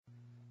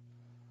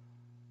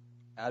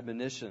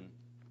admonition,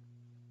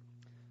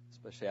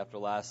 especially after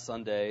last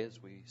Sunday as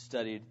we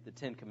studied the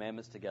Ten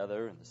Commandments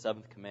together and the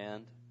seventh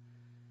command.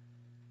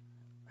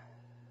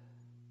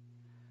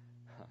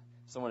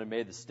 Someone had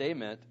made the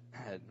statement,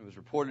 it was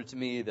reported to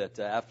me that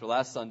after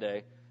last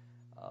Sunday,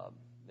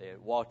 they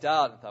had walked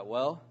out and thought,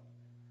 well,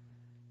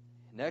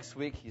 next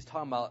week he's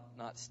talking about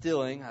not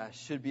stealing. I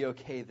should be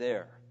okay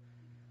there.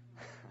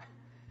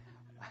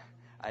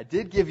 I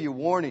did give you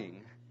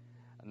warning.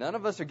 None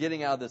of us are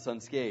getting out of this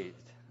unscathed.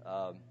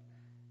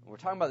 We're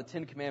talking about the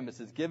Ten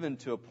Commandments. It's given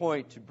to a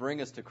point to bring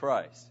us to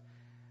Christ.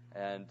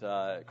 And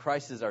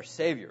Christ is our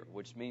Savior,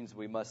 which means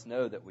we must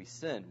know that we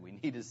sin. We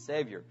need a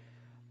Savior.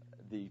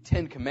 The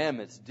Ten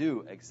Commandments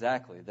do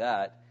exactly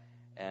that.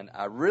 And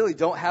I really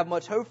don't have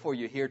much hope for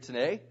you here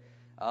today.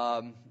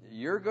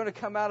 You're going to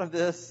come out of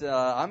this,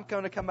 I'm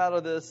going to come out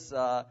of this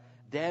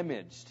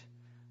damaged.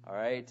 All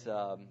right?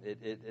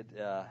 It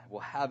will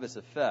have its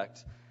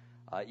effect.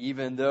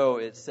 Even though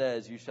it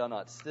says you shall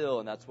not steal,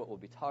 and that's what we'll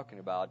be talking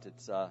about.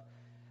 It's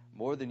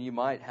more than you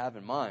might have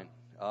in mind.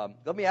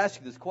 Let me ask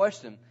you this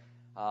question,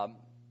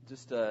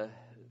 just to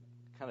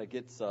kind of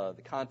gets the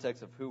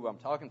context of who I'm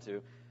talking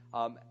to.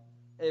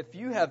 If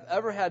you have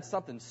ever had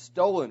something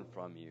stolen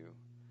from you,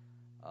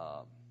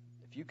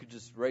 if you could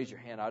just raise your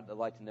hand, I'd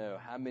like to know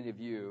how many of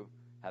you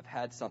have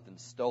had something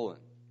stolen.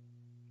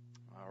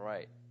 All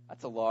right,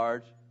 that's a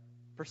large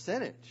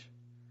percentage.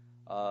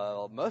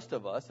 Most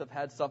of us have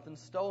had something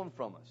stolen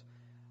from us.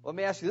 Let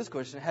me ask you this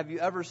question. Have you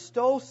ever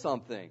stole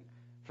something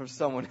from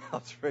someone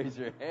else? Raise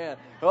your hand.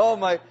 Oh,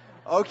 my.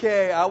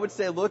 Okay, I would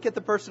say look at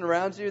the person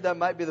around you. That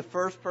might be the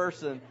first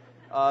person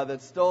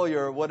that stole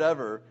your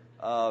whatever.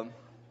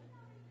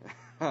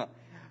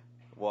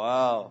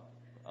 Wow.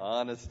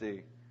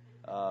 Honesty.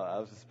 I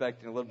was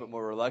expecting a little bit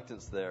more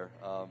reluctance there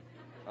on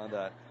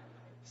that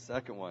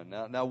second one.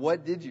 Now,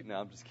 what did you...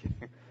 No, I'm just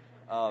kidding.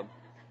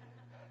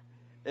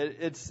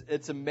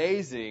 It's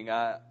amazing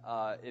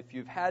if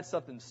you've had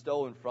something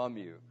stolen from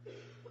you.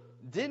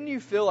 Didn't you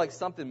feel like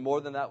something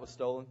more than that was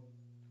stolen?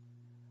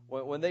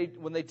 When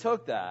they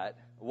took that,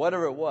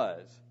 whatever it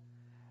was,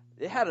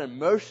 it had an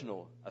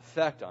emotional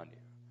effect on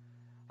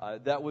you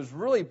that was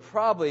really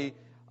probably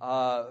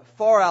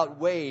far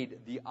outweighed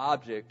the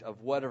object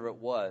of whatever it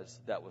was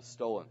that was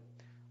stolen.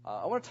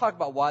 I want to talk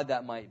about why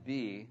that might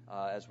be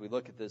as we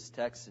look at this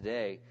text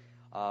today.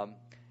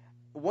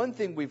 One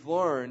thing we've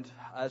learned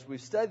as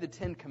we've studied the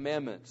Ten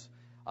Commandments,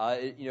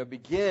 it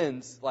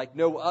begins like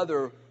no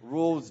other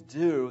rules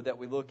do that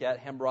we look at,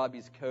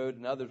 Hammurabi's Code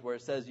and others, where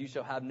it says, you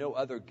shall have no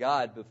other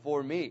God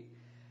before me.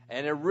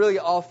 And it really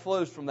all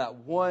flows from that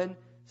one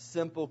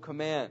simple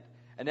command.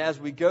 And as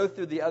we go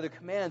through the other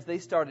commands, they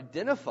start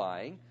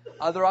identifying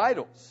other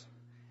idols.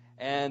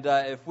 And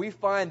if we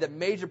find that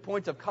major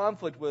points of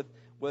conflict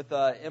with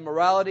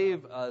immorality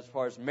as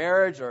far as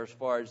marriage or as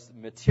far as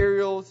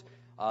materials,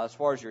 as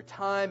far as your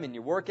time and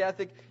your work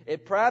ethic,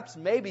 it perhaps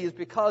maybe is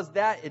because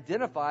that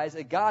identifies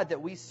a God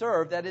that we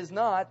serve that is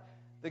not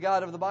the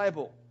God of the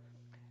Bible.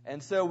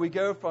 And so we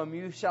go from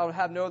you shall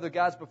have no other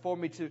gods before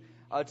me to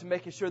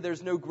making sure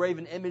there's no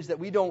graven image, that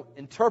we don't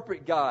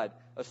interpret God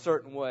a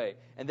certain way,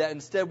 and that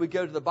instead we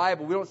go to the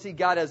Bible. We don't see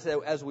God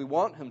as we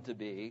want Him to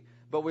be,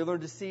 but we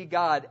learn to see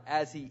God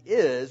as He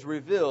is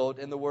revealed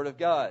in the Word of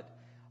God.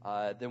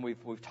 Then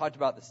we've talked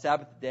about the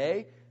Sabbath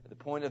day, the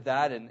point of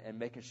that, and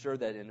making sure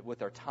that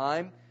with our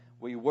time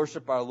we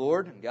worship our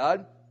Lord and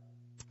God.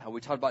 We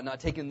talked about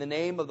not taking the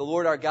name of the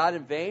Lord our God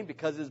in vain,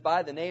 because it is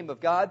by the name of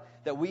God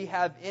that we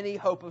have any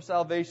hope of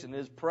salvation. It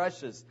is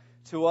precious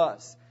to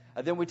us.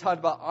 Then we talked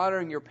about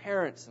honoring your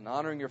parents and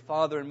honoring your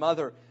father and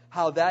mother,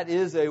 how that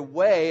is a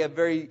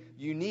very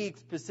unique,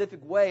 specific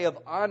way of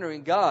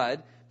honoring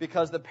God,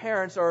 because the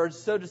parents are,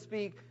 so to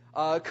speak,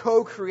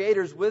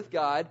 co-creators with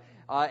God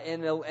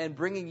and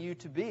bringing you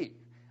to be.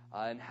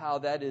 And how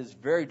that is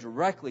very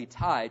directly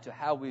tied to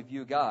how we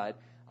view God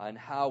and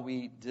how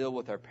we deal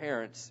with our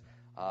parents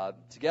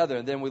together.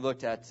 And then we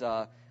looked at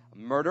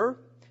murder.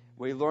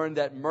 We learned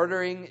that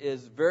murdering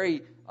is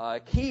very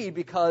key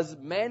because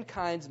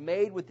mankind's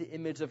made with the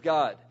image of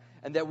God,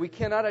 and that we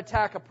cannot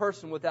attack a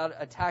person without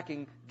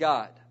attacking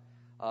God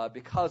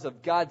because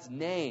of God's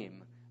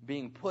name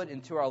being put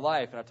into our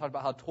life. And I talked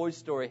about how Toy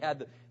Story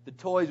had the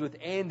toys with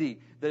Andy,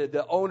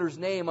 the owner's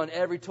name on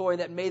every toy, and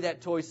that made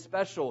that toy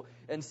special.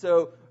 And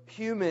so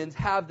humans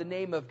have the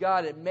name of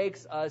God. It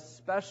makes us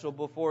special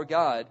before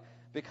God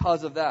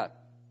because of that.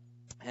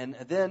 And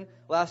then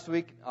last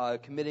week,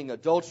 committing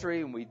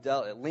adultery, and we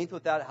dealt at length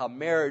with that, how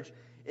marriage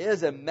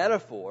is a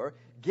metaphor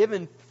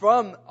given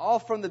from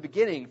the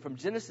beginning, from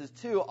Genesis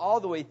 2 all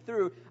the way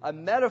through, a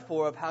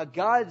metaphor of how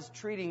God is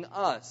treating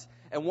us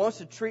and wants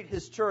to treat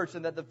His church,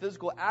 and that the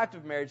physical act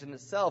of marriage in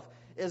itself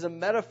is a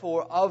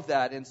metaphor of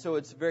that. And so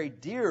it's very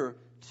dear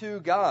to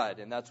God,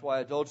 and that's why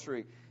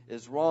adultery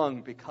is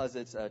wrong, because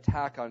it's an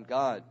attack on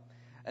God.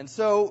 And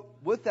so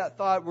with that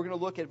thought, we're going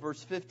to look at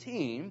verse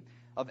 15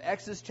 of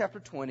Exodus chapter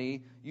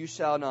 20, you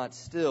shall not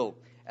steal.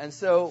 And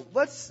so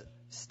let's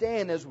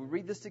stand as we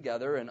read this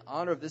together in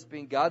honor of this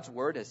being God's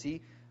word, as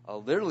He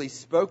literally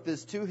spoke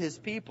this to His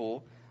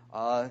people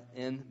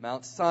in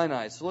Mount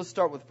Sinai. So let's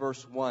start with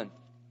verse 1.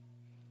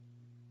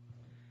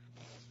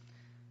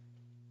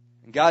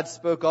 And God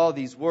spoke all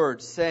these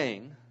words,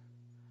 saying,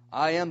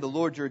 I am the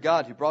Lord your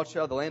God, who brought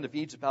you out of the land of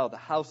Egypt, out of the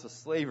house of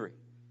slavery.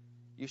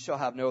 You shall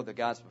have no other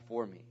gods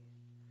before me.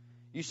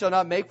 You shall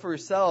not make for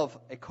yourself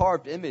a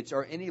carved image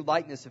or any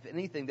likeness of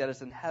anything that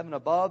is in heaven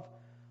above,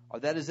 or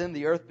that is in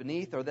the earth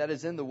beneath, or that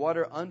is in the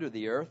water under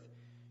the earth.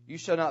 You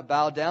shall not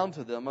bow down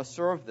to them or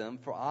serve them,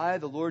 for I,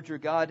 the Lord your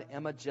God,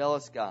 am a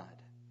jealous God,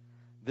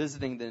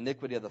 visiting the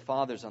iniquity of the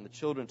fathers on the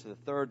children to the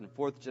third and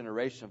fourth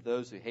generation of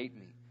those who hate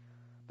me,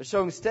 but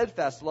showing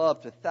steadfast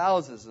love to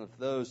thousands of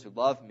those who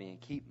love me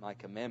and keep my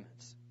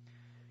commandments.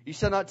 You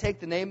shall not take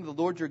the name of the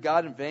Lord your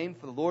God in vain,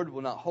 for the Lord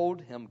will not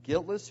hold him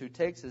guiltless who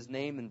takes his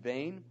name in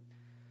vain.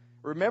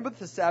 Remember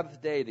the Sabbath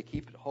day to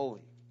keep it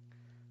holy.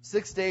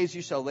 6 days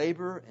you shall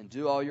labor and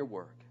do all your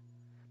work.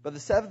 But the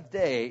seventh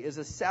day is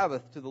a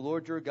Sabbath to the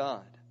Lord your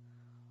God.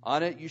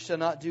 On it you shall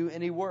not do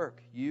any work,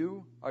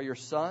 you, or your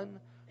son,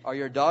 or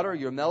your daughter, or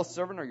your male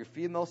servant, or your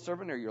female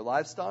servant, or your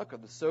livestock, or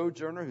the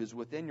sojourner who is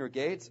within your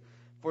gates.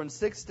 For in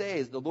 6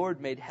 days the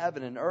Lord made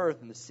heaven and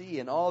earth and the sea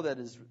and all that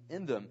is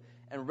in them,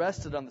 and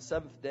rested on the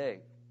seventh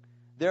day.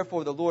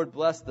 Therefore the Lord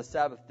blessed the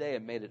Sabbath day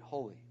and made it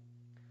holy.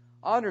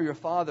 Honor your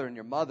father and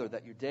your mother,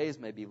 that your days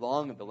may be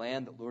long in the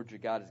land that the Lord your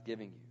God is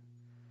giving you.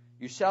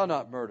 You shall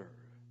not murder.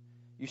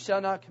 You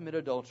shall not commit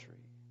adultery.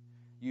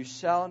 You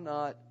shall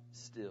not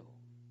steal.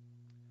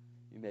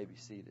 You may be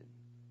seated.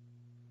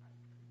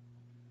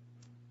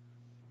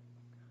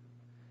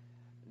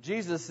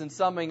 Jesus, in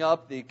summing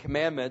up the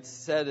commandments,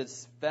 said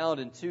it's found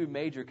in two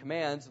major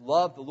commands.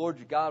 Love the Lord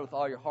your God with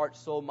all your heart,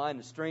 soul, mind,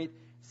 and strength.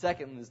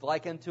 Second is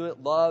like unto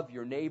it, love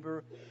your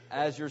neighbor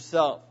as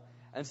yourself.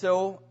 And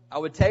so I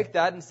would take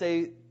that and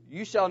say,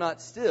 you shall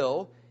not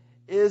steal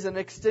is an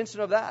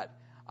extension of that.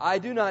 I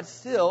do not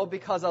steal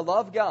because I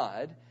love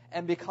God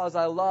and because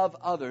I love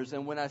others.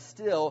 And when I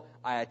steal,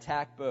 I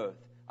attack both.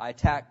 I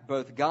attack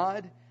both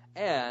God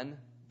and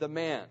the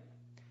man.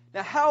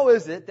 Now, how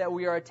is it that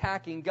we are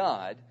attacking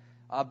God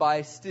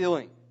by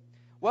stealing?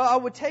 Well, I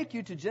would take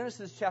you to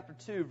Genesis chapter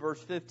 2,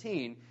 verse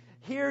 15.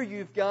 Here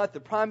you've got the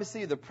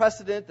primacy, the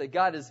precedent that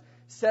God is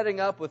setting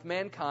up with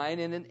mankind,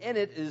 and in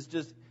it is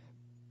just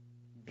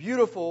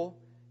beautiful,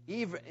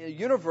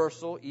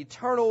 universal,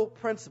 eternal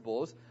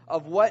principles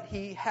of what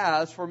He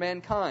has for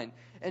mankind.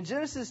 In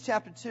Genesis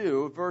chapter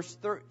 2, verse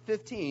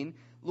 15,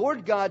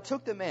 Lord God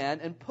took the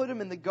man and put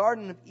him in the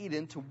Garden of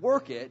Eden to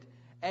work it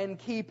and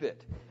keep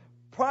it.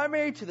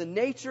 Primary to the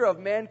nature of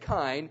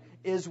mankind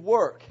is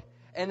work.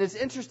 And it's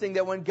interesting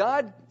that when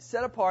God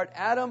set apart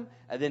Adam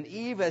and then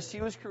Eve as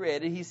she was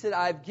created, He said,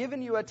 I've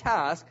given you a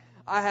task.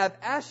 I have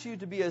asked you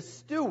to be a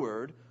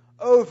steward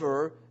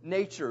over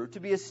nature, to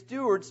be a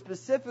steward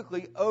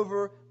specifically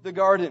over the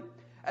garden.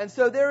 And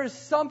so there is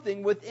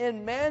something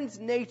within man's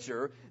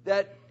nature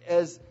that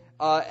is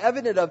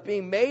evident of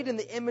being made in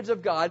the image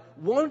of God,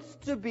 wants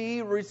to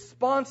be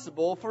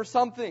responsible for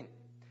something.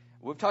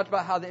 We've talked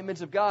about how the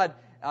image of God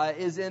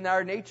is in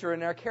our nature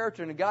and our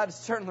character, and God is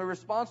certainly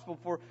responsible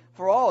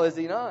for all, is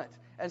He not?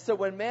 And so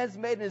when man's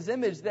made in His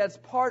image, that's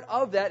part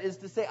of that is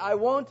to say, I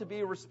want to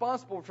be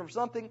responsible for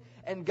something,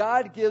 and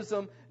God gives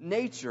him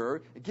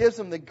nature, gives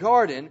him the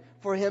garden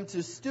for him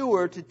to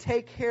steward, to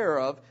take care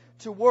of,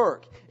 to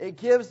work. It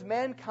gives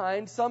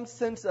mankind some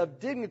sense of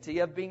dignity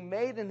of being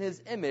made in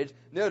His image.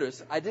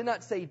 Notice, I did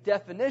not say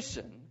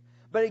definition,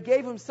 but it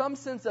gave him some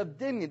sense of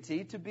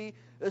dignity to be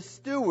a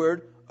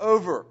steward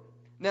over.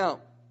 Now,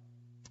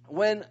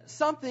 when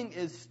something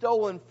is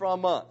stolen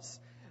from us,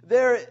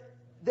 there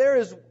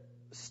is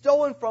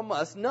stolen from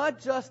us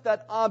not just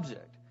that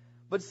object,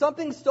 but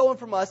something stolen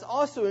from us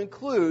also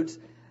includes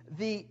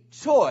the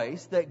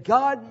choice that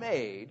God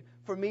made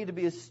for me to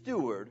be a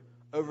steward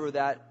over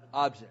that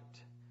object.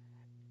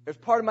 It's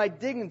part of my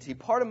dignity,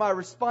 part of my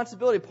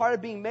responsibility, part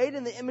of being made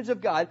in the image of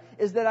God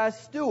is that I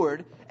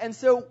steward. And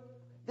so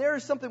there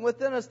is something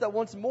within us that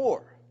wants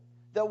more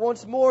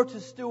to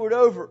steward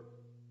over.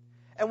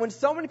 And when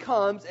someone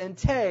comes and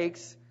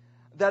takes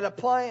that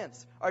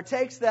appliance, or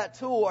takes that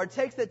tool, or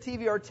takes that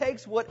TV, or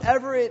takes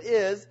whatever it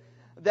is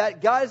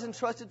that God has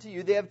entrusted to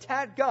you, they have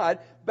attacked God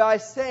by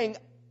saying,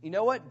 you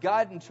know what,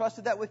 God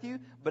entrusted that with you,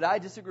 but I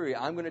disagree.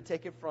 I'm going to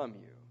take it from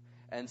you.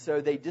 And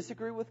so they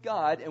disagree with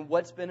God and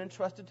what's been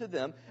entrusted to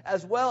them,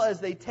 as well as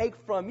they take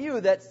from you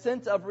that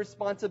sense of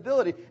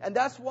responsibility. And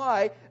that's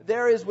why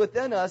there is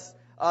within us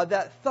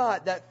that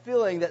thought, that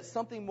feeling that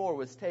something more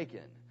was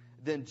taken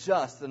than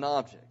just an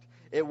object.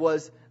 It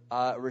was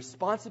a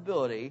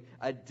responsibility,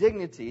 a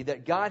dignity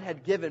that God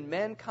had given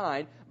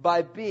mankind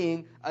by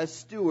being a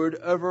steward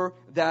over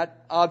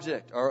that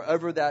object or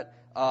over that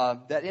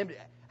image.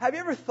 Have you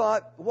ever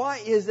thought,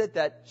 why is it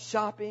that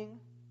shopping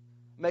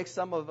makes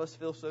some of us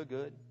feel so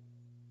good?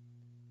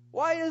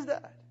 Why is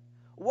that?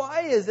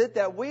 Why is it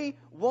that we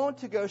want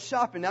to go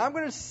shopping? Now, I'm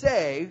going to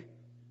say,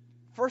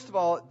 first of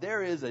all,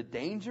 there is a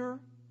danger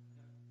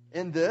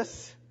in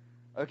this,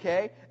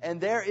 okay? And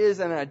there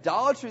is an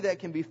idolatry that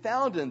can be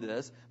found in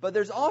this, but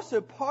there's also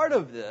part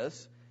of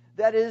this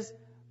that is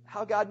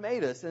how God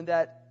made us, and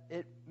that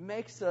it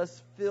makes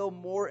us feel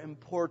more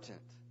important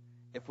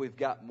if we've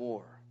got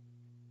more.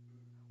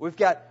 We've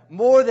got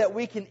more that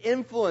we can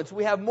influence.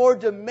 We have more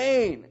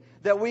domain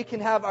that we can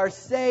have our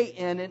say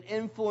in and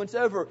influence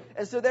over.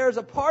 And so there's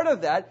a part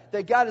of that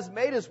God has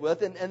made us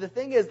with. And the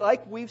thing is,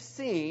 like we've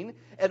seen,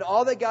 and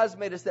all that God has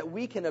made us, that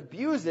we can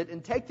abuse it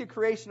and take the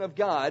creation of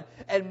God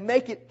and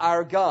make it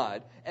our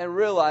God. And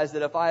realize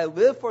that if I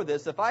live for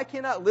this, if I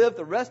cannot live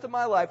the rest of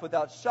my life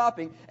without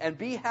shopping and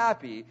be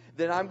happy,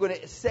 then I'm going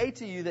to say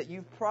to you that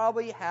you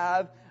probably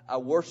have a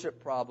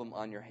worship problem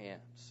on your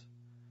hands.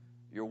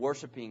 You're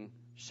worshiping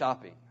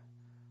shopping,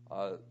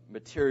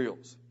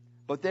 materials.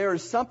 But there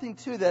is something,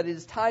 too, that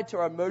is tied to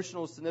our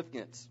emotional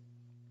significance.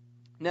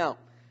 Now,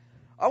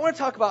 I want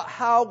to talk about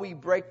how we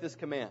break this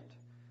command.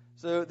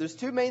 So there's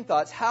two main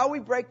thoughts: how we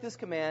break this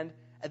command,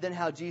 and then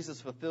how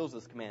Jesus fulfills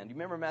this command. You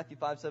remember Matthew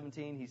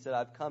 5:17? He said,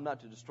 I've come not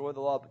to destroy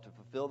the law, but to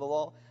fulfill the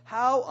law.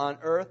 How on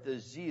earth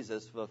does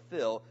Jesus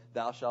fulfill,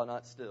 thou shalt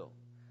not steal?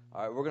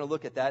 All right, we're going to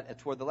look at that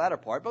toward the latter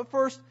part. But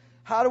first,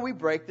 how do we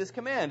break this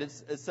command?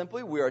 It's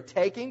simply we are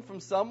taking from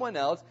someone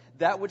else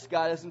that which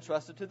God has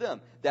entrusted to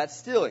them. That's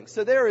stealing.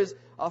 So there is,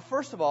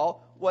 first of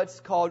all, what's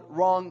called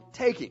wrong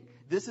taking.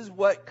 This is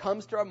what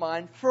comes to our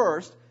mind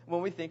first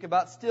when we think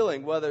about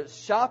stealing, whether it's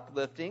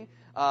shoplifting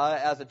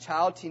as a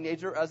child,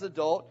 teenager, as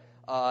adult.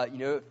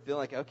 Feeling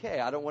like, okay,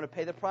 I don't want to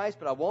pay the price,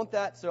 but I want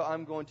that, so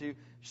I'm going to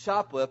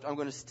shoplift. I'm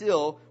going to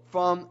steal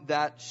from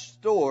that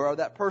store or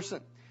that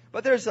person.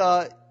 But there's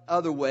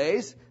other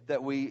ways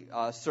that we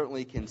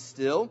certainly can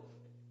steal.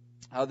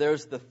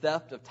 There's the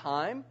theft of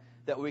time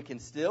that we can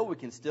steal. We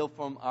can steal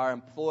from our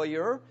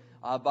employer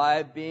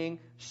by being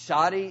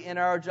shoddy in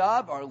our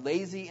job or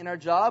lazy in our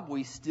job.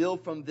 We steal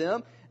from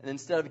them, and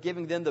instead of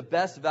giving them the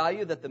best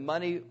value that the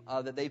money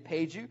that they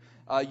paid you,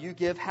 you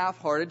give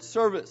half-hearted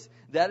service.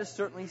 That is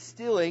certainly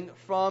stealing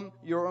from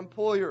your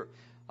employer.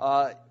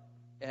 And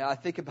I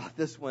think about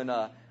this when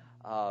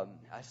I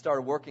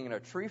started working in a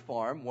tree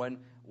farm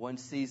one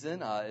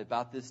season,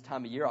 about this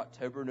time of year,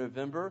 October,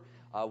 November,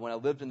 when I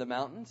lived in the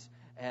mountains.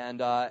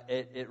 And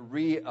it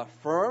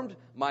reaffirmed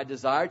my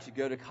desire to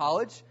go to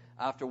college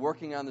after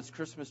working on this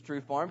Christmas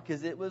tree farm,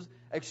 because it was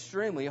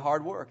extremely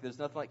hard work. There's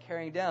nothing like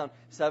carrying down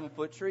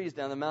 7-foot trees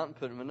down the mountain,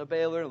 putting them in a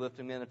baler,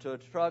 lifting them into a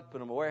truck, put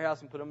them in a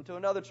warehouse, and put them into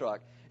another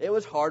truck. It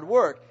was hard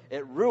work.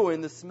 It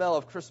ruined the smell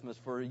of Christmas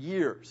for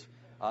years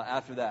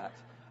after that.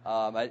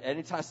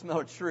 Anytime I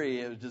smelled a tree,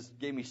 it just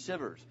gave me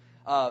shivers.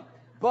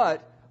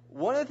 But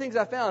one of the things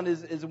I found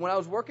is when I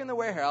was working in the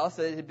warehouse,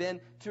 it had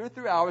been 2 or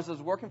 3 hours. I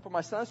was working for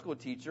my Sunday school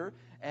teacher,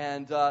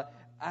 and I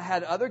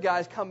had other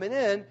guys coming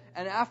in,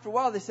 and after a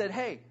while they said,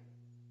 hey,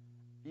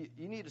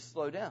 you need to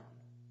slow down.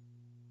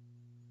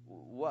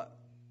 What?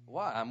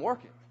 Why? I'm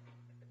working.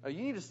 Oh,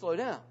 you need to slow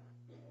down.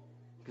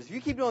 Because if you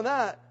keep doing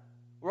that,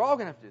 we're all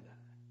going to have to do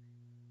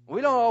that.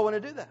 We don't all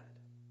want to do that.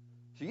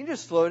 So you can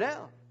just slow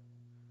down.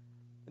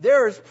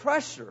 There is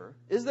pressure,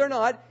 is there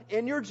not,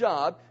 in your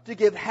job to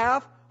give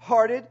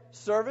half-hearted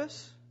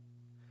service,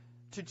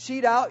 to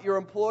cheat out your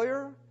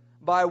employer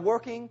by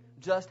working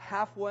just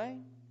halfway?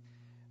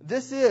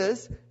 This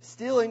is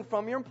stealing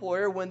from your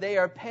employer when they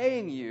are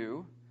paying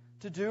you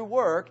to do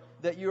work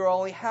that you're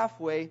only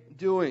halfway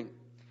doing.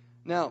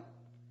 Now,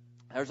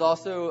 there's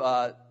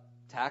also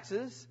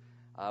taxes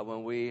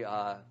when we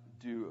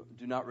do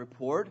not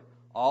report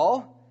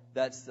all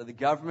that the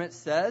government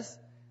says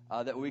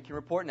that we can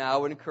report. Now, I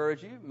would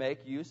encourage you,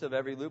 make use of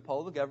every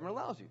loophole the government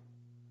allows you.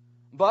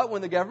 But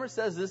when the government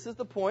says this is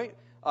the point,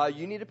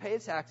 you need to pay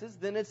the taxes,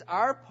 then it's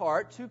our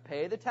part to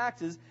pay the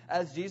taxes,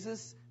 as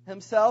Jesus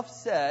himself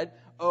said,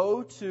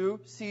 owe to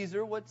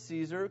Caesar what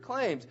Caesar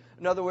claims.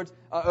 In other words,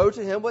 owe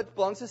to him what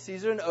belongs to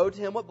Caesar and owe to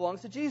him what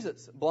belongs to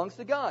Jesus, belongs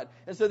to God.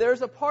 And so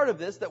there's a part of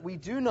this that we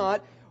do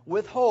not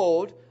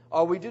withhold,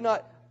 or we do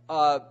not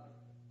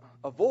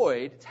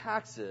avoid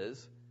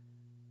taxes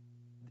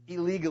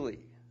illegally.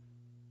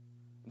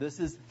 This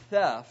is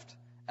theft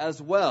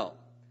as well.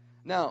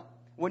 Now,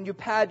 when you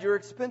pad your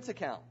expense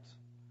account,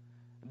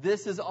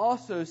 this is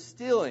also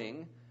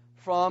stealing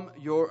from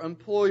your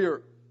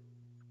employer.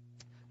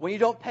 When you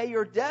don't pay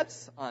your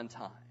debts on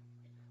time,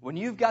 when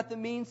you've got the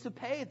means to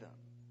pay them,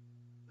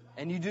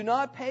 and you do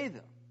not pay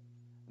them,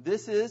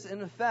 this is,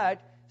 in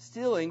effect,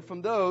 stealing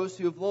from those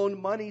who have loaned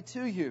money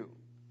to you.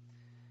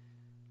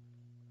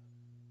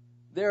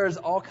 There's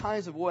all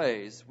kinds of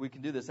ways we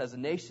can do this. As a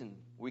nation,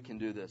 we can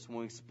do this. When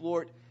we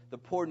exploit the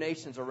poor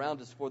nations around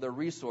us for their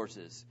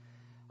resources,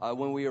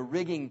 when we are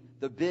rigging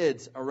the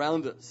bids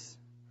around us,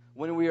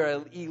 when we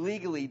are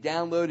illegally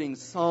downloading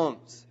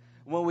songs,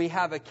 when we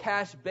have a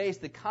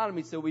cash-based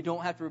economy so we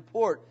don't have to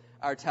report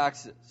our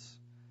taxes.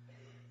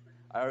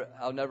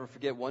 I'll never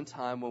forget one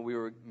time when we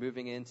were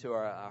moving into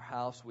our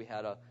house, we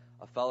had a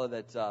fellow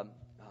that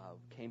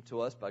came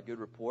to us by good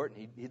report,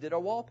 and he did our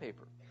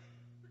wallpaper.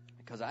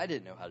 Because I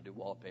didn't know how to do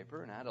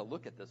wallpaper, and I had to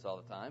look at this all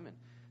the time. And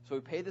so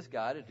we paid this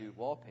guy to do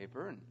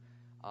wallpaper, and,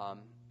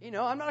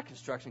 I'm not a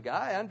construction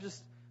guy. I'm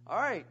just, all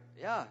right,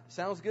 yeah,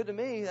 sounds good to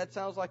me. That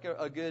sounds like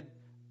a good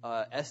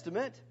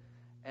estimate.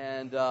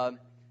 And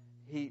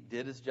he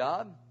did his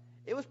job.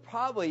 It was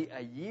probably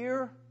a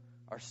year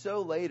or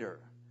so later,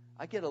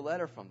 I get a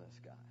letter from this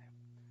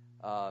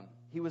guy.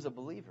 He was a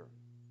believer.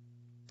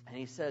 And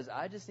he says,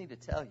 I just need to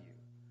tell you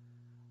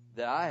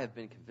that I have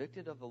been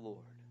convicted of the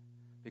Lord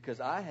because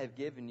I have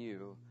given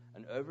you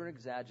an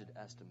over-exaggerated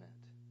estimate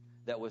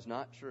that was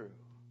not true.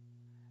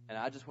 And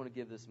I just want to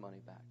give this money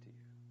back to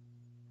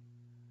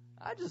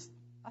you.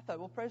 I thought,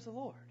 well, praise the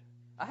Lord.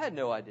 I had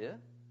no idea.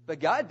 But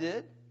God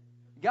did.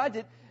 God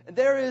did. And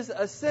there is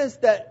a sense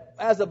that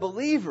as a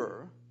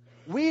believer,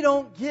 we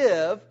don't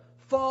give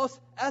false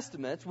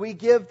estimates. We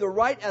give the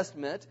right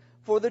estimate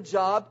for the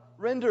job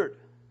rendered.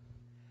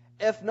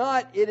 If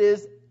not, it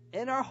is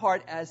in our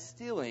heart as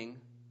stealing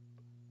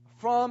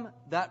from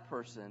that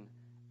person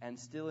and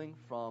stealing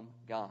from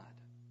God.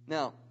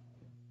 Now,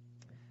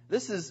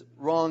 this is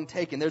wrong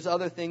taken. There's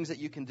other things that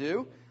you can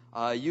do.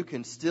 You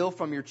can steal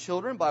from your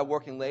children by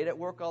working late at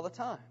work all the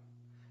time.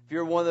 If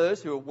you're one of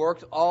those who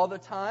works all the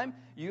time,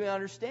 you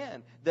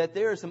understand that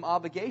there are some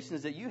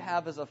obligations that you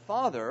have as a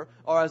father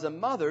or as a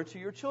mother to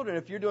your children.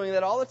 If you're doing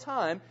that all the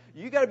time,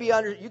 you got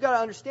to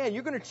understand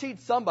you're going to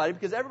cheat somebody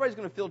because everybody's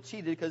going to feel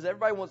cheated because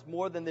everybody wants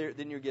more than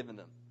you're giving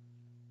them.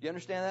 You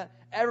understand that?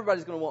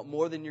 Everybody's going to want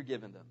more than you're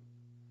giving them.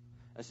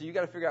 And so you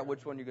got to figure out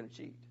which one you're going to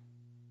cheat.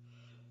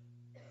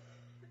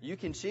 You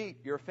can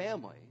cheat your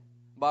family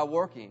by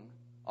working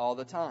all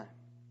the time.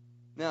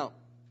 Now,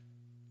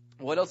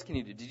 what else can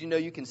you do? Did you know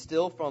you can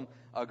steal from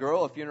a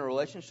girl if you're in a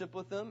relationship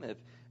with them?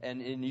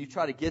 And you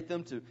try to get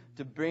them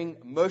to bring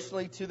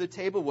emotionally to the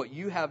table what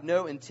you have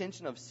no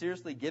intention of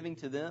seriously giving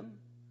to them?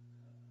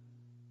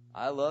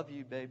 I love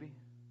you, baby.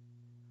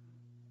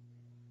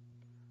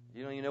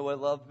 You don't even know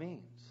what love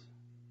means.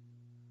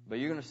 But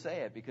you're going to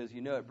say it because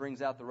you know it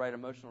brings out the right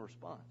emotional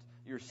response.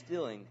 You're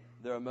stealing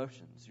their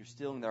emotions. You're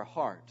stealing their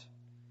heart.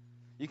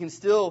 You can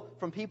steal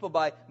from people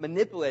by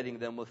manipulating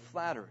them with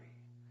flattery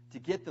to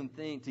give them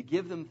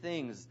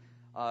things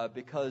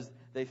because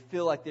they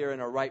feel like they're in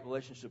a right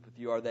relationship with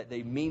you or that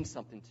they mean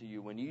something to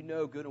you when you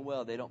know good and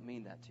well they don't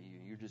mean that to you.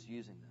 You're just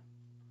using them.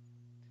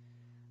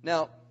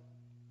 Now,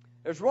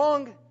 there's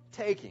wrong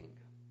taking,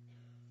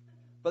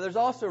 but there's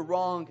also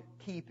wrong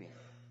keeping.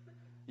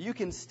 You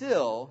can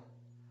steal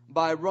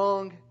by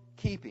wrong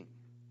keeping.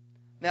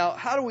 Now,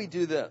 how do we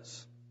do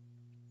this?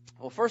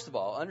 Well, first of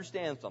all,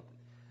 understand something.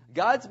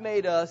 God's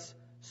made us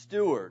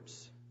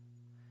stewards.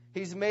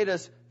 He's made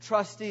us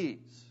trustees.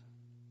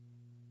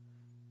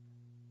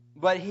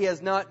 But He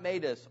has not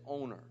made us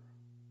owner.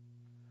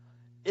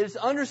 It is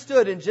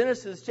understood in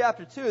Genesis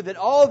chapter 2 that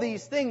all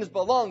these things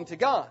belong to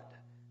God.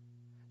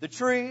 The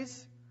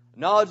trees,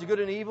 knowledge of good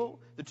and evil,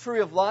 the tree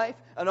of life,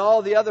 and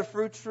all the other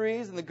fruit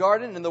trees in the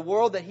garden and the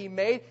world that He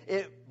made,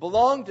 it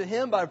belonged to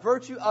Him by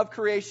virtue of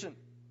creation.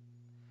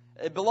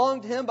 It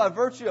belonged to Him by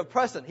virtue of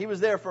precedent. He was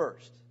there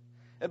first.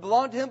 It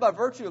belonged to Him by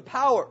virtue of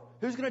power.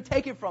 Who's going to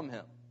take it from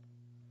Him?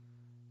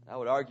 I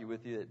would argue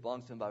with you that it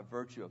belongs to Him by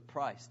virtue of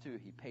price, too.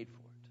 He paid for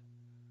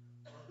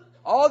it.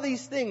 All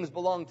these things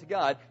belong to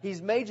God.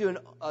 He's made you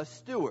a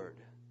steward,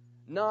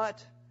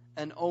 not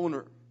an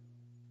owner.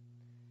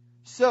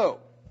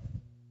 So,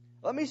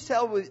 let me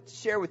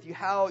share with you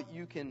how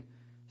you can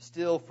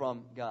steal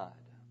from God.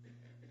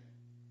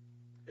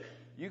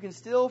 You can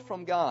steal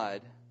from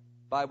God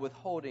by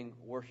withholding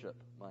worship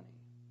money.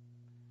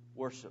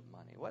 Worship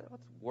money. What's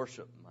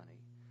worship money?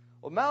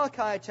 Well,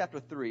 Malachi chapter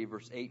 3,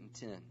 verse 8 and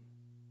 10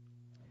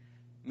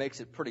 makes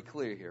it pretty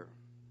clear here.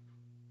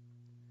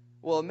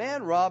 Will a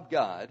man rob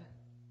God?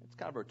 It's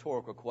kind of a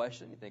rhetorical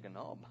question. You're thinking,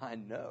 oh, I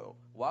know.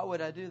 Why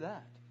would I do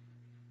that?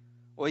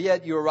 Well,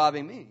 yet you are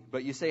robbing me.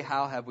 But you say,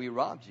 how have we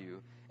robbed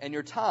you? And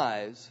your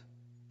tithes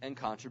and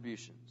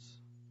contributions.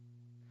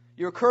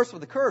 You're cursed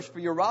with a curse, for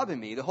you're robbing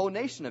me, the whole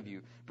nation of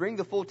you. Bring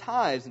the full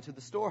tithes into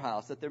the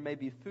storehouse, that there may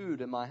be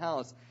food in my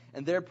house.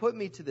 And there put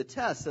me to the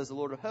test, says the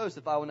Lord of hosts,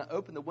 if I will not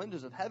open the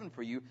windows of heaven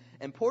for you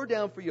and pour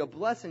down for you a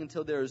blessing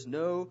until there is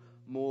no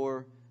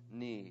more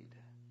need.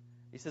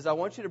 He says, I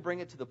want you to bring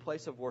it to the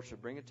place of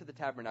worship. Bring it to the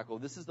tabernacle.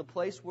 This is the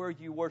place where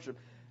you worship,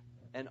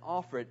 and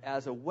offer it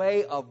as a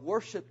way of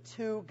worship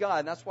to God.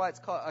 And that's why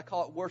I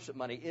call it worship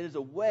money. It is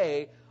a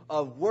way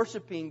of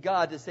worshiping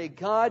God, to say,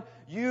 God,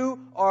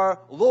 you are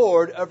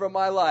Lord over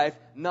my life,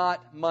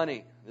 not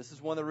money. This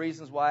is one of the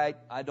reasons why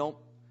I don't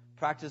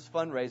practice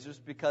fundraisers,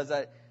 because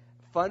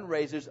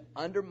fundraisers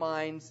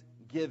undermines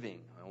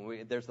giving.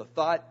 There's the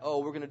thought, oh,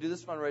 we're going to do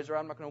this fundraiser,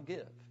 I'm not going to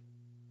give.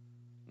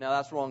 Now,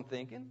 that's wrong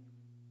thinking.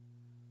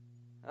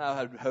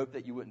 I would hope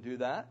that you wouldn't do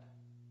that.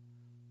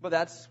 But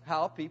that's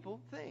how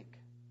people think.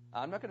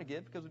 I'm not going to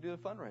give because we do a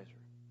fundraiser.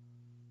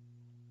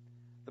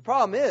 The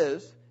problem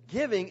is,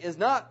 giving is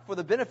not for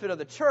the benefit of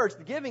the church.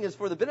 The giving is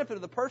for the benefit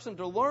of the person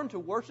to learn to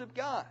worship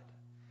God.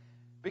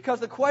 Because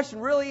the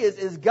question really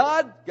is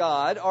God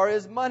God, or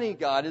is money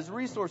God? Is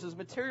resources,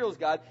 materials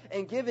God?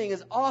 And giving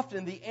is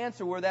often the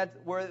answer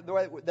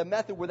the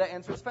method where that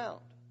answer is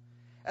found.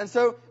 And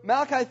so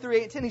Malachi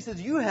 3:8-10, he says,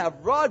 you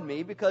have robbed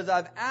me because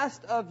I've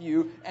asked of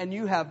you, and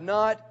you have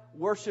not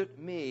worshipped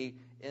me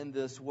in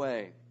this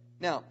way.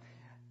 Now,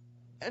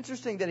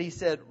 interesting that he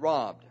said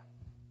robbed.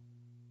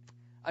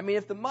 I mean,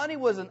 if the money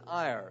wasn't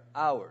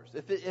ours,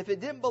 if it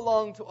didn't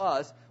belong to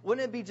us,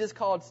 wouldn't it be just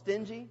called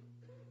stingy?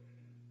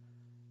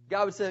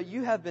 God would say,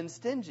 you have been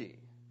stingy.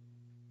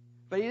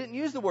 But he didn't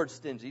use the word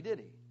stingy, did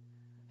he?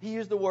 He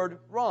used the word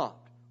wrong.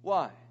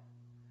 Why?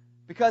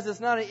 Because it's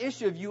not an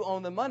issue of you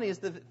own the money. It's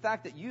the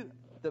fact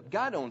that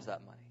God owns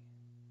that money.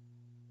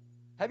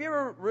 Have you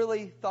ever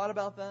really thought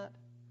about that?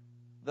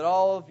 That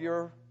all of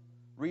your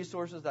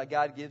resources that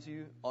God gives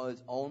you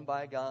is owned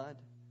by God?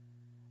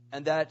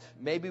 And that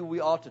maybe we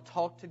ought to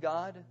talk to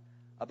God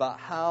about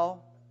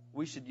how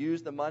we should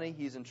use the money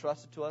He's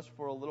entrusted to us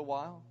for a little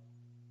while?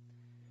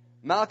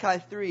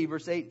 Malachi 3,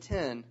 verse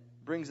 8-10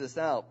 brings this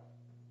out.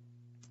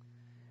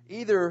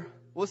 Either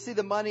we'll see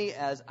the money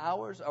as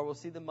ours or we'll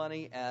see the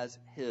money as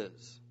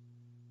His.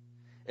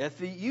 If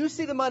you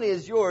see the money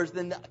as yours,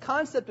 then the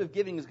concept of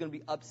giving is going to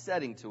be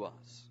upsetting to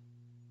us.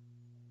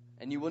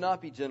 And you will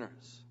not be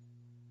generous.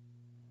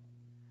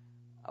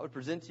 I would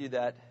present to you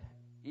that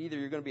either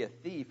you're going to be a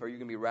thief or you're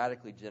going to be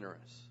radically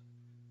generous.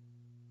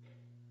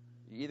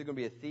 You're either going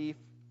to be a thief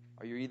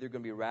or you're either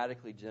going to be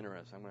radically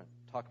generous. I'm going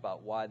to talk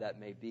about why that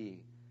may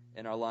be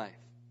in our life.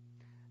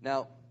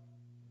 Now,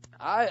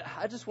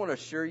 I just want to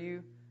assure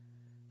you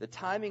the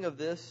timing of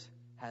this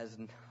has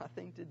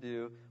nothing to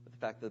do with the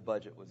fact that the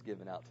budget was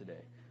given out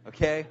today.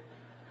 Okay?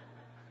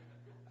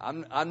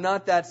 I'm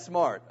not that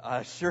smart, I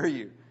assure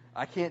you.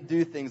 I can't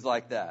do things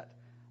like that.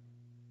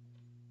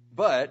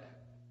 But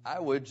I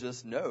would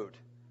just note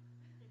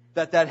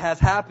that has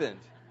happened.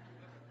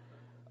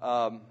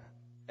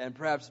 And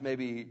perhaps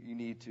maybe you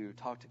need to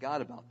talk to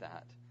God about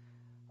that.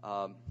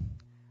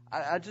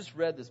 I just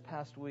read this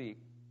past week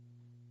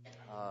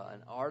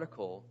an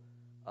article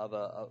of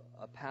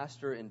a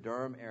pastor in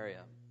Durham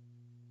area.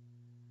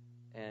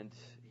 And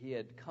he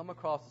had come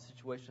across a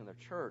situation in their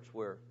church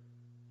where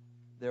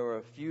there were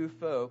a few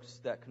folks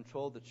that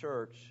controlled the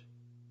church.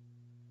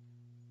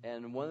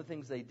 And one of the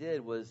things they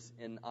did was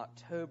in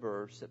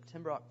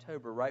September,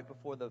 October, right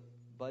before the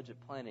budget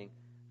planning,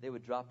 they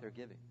would drop their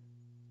giving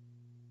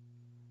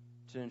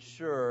to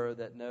ensure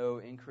that no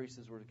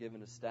increases were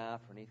given to staff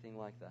or anything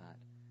like that.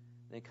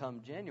 Then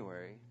come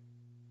January,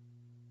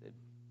 they'd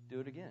do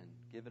it again,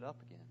 give it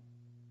up again.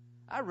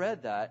 I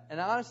read that, and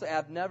honestly,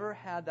 I've never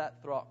had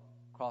that thought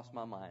cross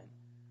my mind.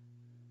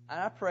 And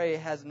I pray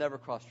it has never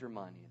crossed your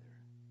mind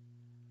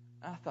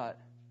either. And I thought,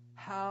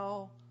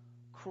 how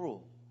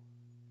cruel.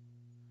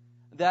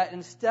 That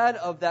instead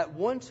of that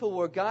one tool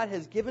where God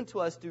has given to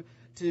us to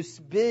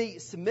be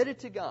submitted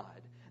to God,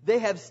 they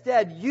have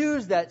instead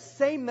used that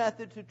same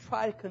method to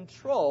try to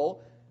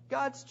control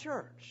God's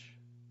church.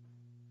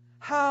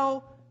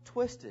 How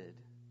twisted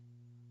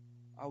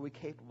are we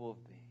capable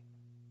of being?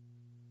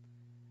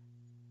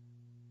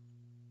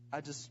 I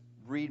just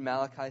read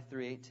Malachi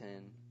 3:8-10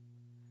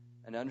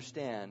 and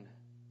understand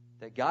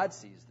that God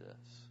sees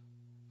this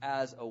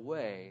as a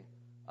way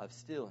of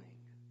stealing.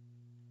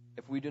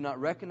 If we do not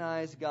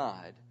recognize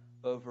God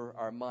over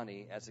our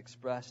money as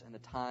expressed in the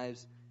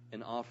tithes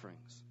and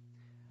offerings.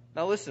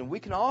 Now listen, we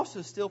can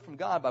also steal from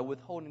God by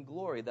withholding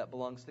glory that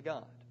belongs to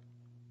God.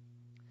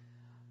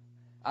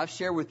 I've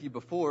shared with you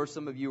before,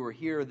 some of you were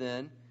here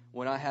then,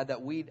 when I had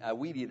that weed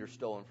eater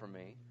stolen from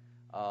me.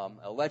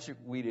 Electric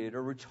weed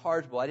eater,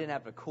 rechargeable. I didn't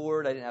have a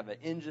cord, I didn't have an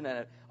engine,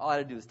 all I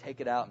had to do was take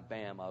it out and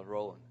bam, I was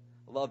rolling.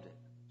 I loved it.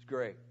 It was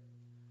great.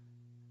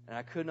 And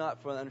I could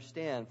not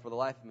understand for the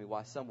life of me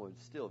why someone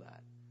would steal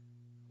that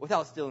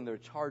without stealing their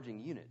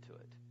charging unit to it.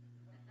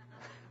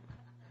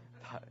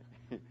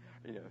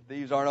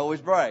 Thieves aren't always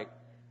bright.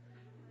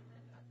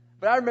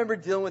 But I remember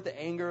dealing with the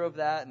anger of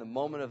that and the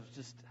moment of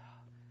just...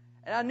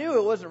 And I knew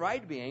it wasn't right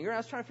to be angry. And I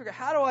was trying to figure out,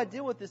 how do I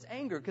deal with this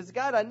anger? Because,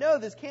 God, I know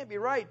this can't be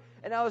right.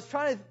 And I was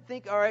trying to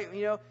think, all right,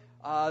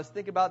 I was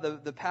thinking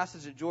about the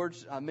passage that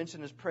George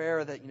mentioned in his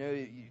prayer that,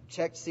 you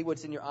check to see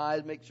what's in your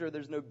eyes, make sure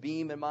there's no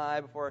beam in my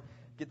eye before I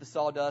get the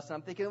sawdust. And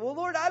I'm thinking, well,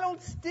 Lord, I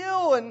don't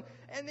steal and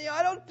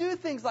I don't do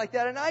things like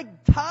that. And I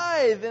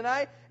tithe and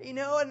and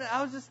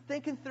I was just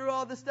thinking through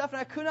all this stuff. And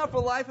I could not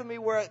for the life of me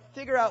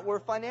figure out where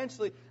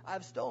financially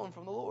I've stolen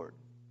from the Lord.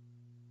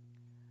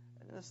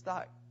 And this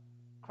thought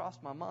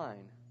crossed my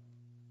mind,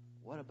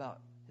 what about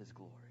His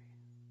glory?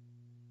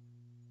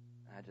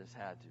 And I just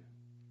had to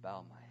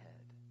bow my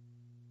head.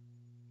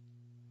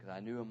 Because I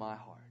knew in my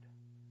heart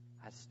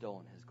I'd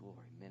stolen His glory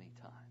many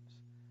times.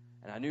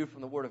 And I knew from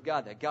the Word of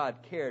God that God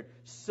cared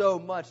so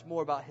much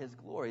more about His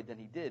glory than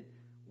He did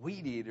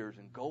weed eaters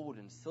and gold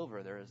and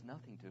silver. There is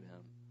nothing to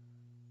Him,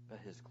 but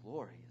His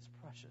glory is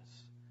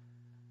precious.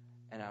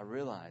 And I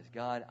realized,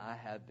 God, I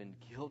have been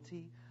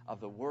guilty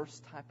of the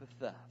worst type of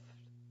theft.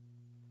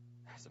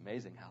 It's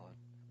amazing how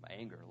my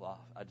anger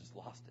I just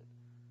lost it.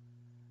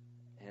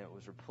 And it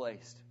was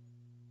replaced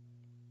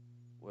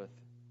with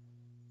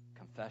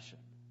confession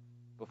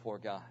before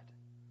God.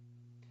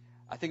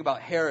 I think about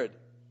Herod.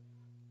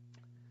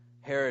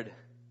 Herod,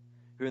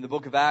 who in the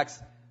book of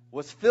Acts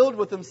was filled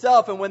with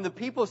himself, and when the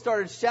people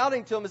started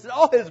shouting to him and said,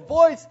 oh, his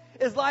voice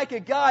is like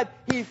a god,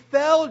 he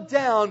fell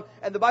down,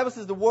 and the Bible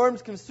says the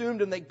worms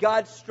consumed him, that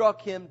God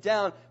struck him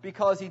down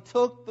because he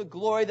took the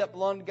glory that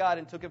belonged to God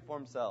and took it for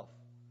himself.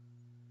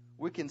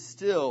 We can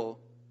steal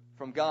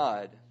from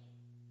God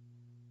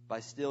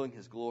by stealing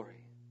His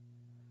glory.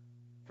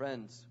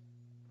 Friends,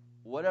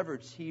 whatever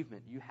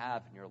achievement you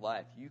have in your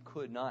life, you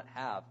could not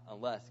have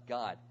unless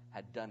God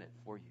had done it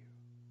for you.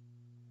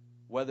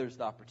 Whether it's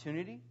the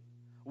opportunity,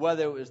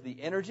 whether it was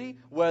the energy,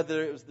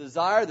 whether it was the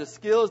desire, the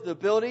skills, the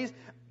abilities,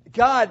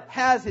 God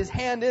has His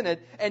hand in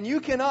it, and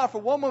you cannot for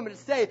one moment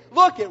say,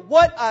 look at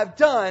what I've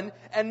done,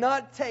 and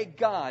not take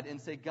God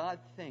and say, God,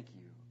 thank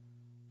you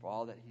for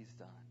all that He's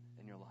done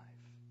in your life.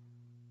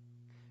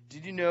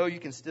 Did you know you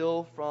can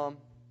steal from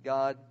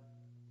God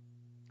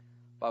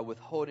by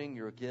withholding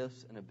your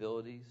gifts and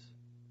abilities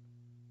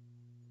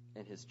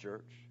in His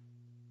church?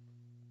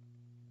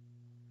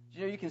 Do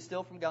you know you can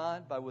steal from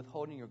God by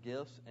withholding your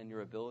gifts and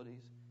your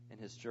abilities in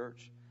His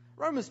church?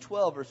 Romans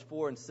 12, verse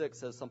 4 and 6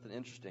 says something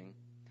interesting.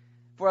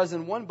 For as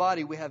in one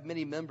body we have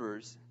many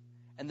members,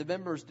 and the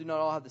members do not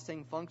all have the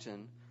same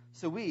function,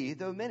 so we,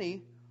 though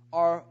many,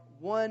 are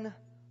one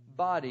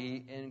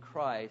body in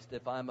Christ.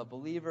 If I'm a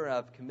believer and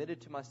I've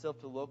committed to myself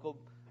to local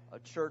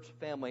church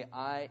family,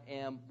 I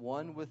am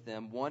one with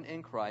them, one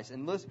in Christ.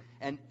 And listen,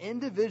 and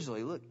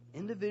individually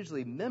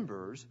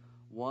members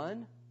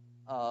one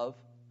of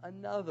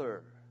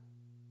another.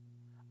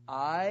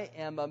 I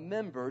am a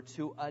member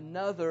to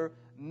another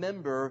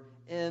member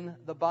in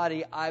the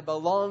body. I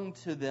belong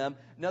to them.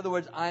 In other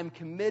words, I'm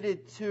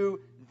committed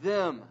to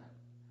them.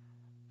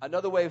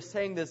 Another way of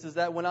saying this is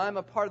that when I'm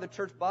a part of the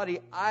church body,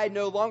 I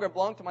no longer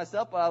belong to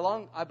myself, but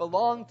I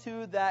belong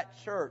to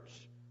that church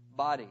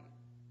body.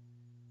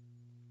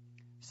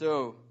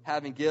 So,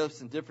 having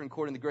gifts and different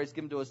according to the grace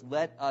given to us,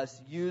 let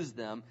us use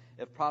them.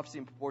 If prophecy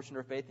in proportion to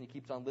our faith, and he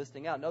keeps on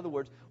listing out. In other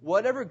words,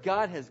 whatever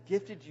God has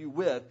gifted you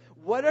with,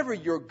 whatever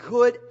you're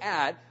good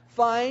at,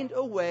 find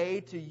a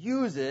way to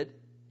use it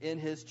in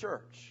His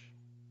church.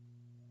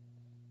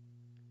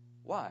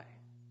 Why?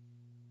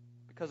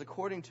 Because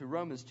according to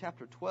Romans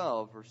chapter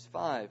 12, verse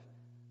 5,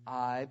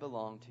 I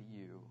belong to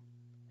you,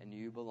 and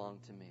you belong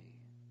to me.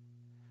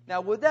 Now,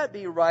 would that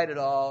be right at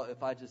all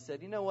if I just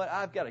said, you know what,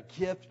 I've got a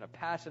gift and a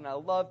passion. I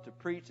love to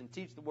preach and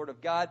teach the Word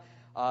of God,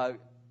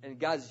 and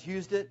God's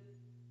used it,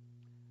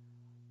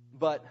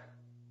 but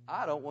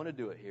I don't want to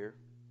do it here.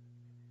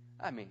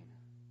 I mean,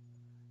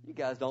 you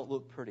guys don't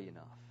look pretty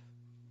enough.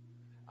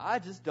 I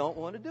just don't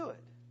want to do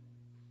it.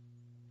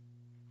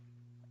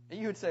 And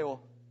you would say,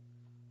 well,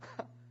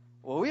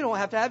 we don't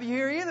have to have you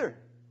here either.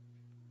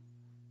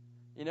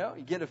 You know,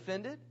 you get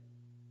offended.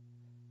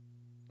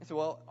 I say,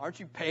 well, aren't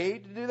you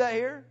paid to do that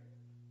here?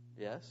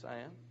 Yes, I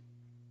am.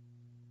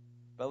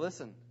 But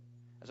listen,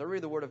 as I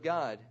read the Word of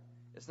God,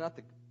 it's not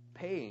the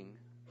paying,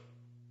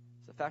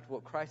 it's the fact of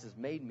what Christ has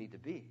made me to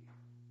be.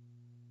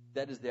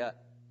 That is the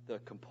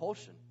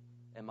compulsion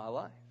in my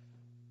life.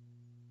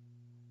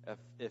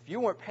 If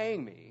you weren't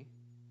paying me,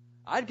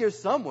 I'd go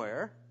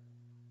somewhere,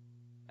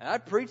 and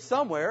I'd preach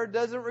somewhere,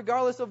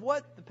 regardless of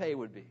what the pay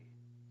would be.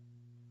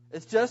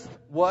 It's just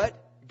what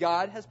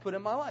God has put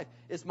in my life.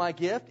 It's my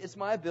gift, it's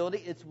my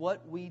ability, it's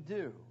what we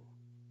do.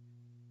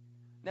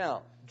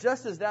 Now,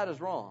 just as that is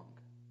wrong,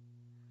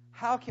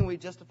 how can we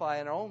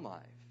justify in our own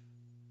life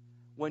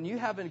when you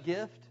have a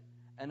gift,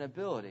 an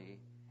ability,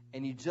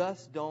 and you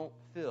just don't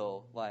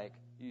feel like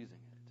using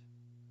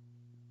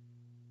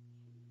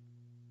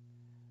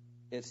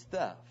it? It's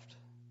theft.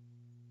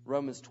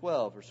 Romans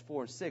 12, verse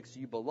 4 and 6,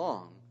 you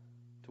belong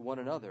to one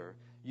another.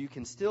 You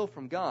can steal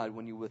from God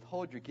when you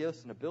withhold your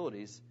gifts and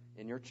abilities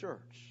in your church.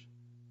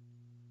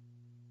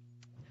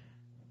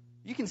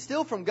 You can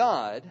steal from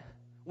God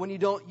when you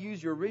don't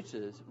use your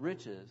riches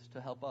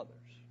to help others.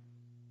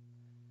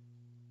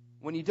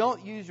 When you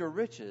don't use your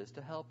riches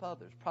to help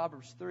others.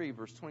 Proverbs 3,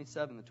 verse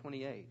 27 to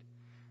 28.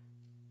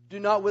 Do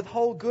not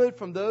withhold good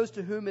from those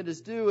to whom it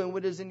is due and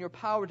what is in your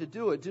power to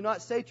do it. Do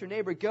not say to your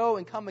neighbor, go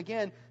and come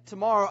again.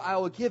 Tomorrow I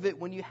will give it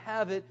when you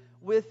have it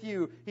with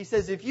you. He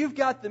says, if you've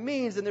got the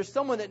means and there's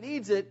someone that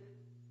needs it,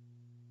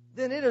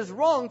 then it is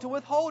wrong to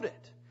withhold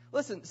it.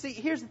 Listen, see,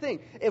 here's the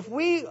thing. If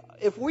we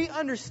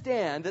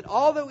understand that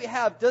all that we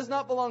have does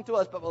not belong to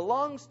us but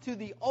belongs to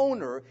the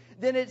owner,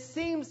 then it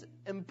seems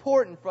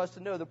important for us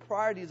to know the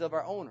priorities of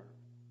our owner.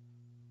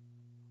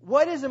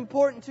 What is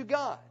important to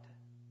God?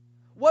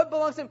 What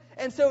belongs to Him?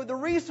 And so the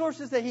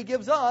resources that He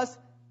gives us,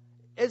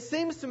 it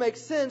seems to make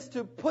sense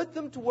to put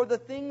them toward the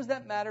things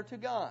that matter to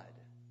God.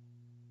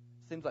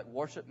 It seems like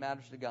worship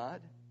matters to God.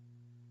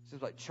 It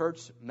seems like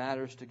church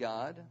matters to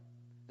God.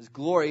 His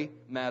glory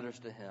matters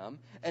to Him.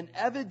 And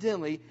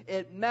evidently,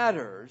 it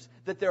matters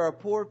that there are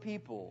poor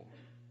people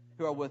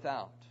who are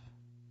without.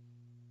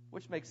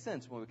 Which makes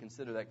sense when we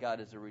consider that God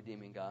is a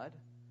redeeming God,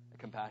 a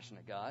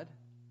compassionate God.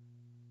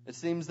 It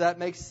seems that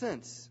makes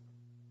sense.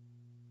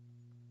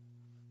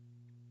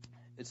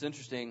 It's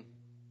interesting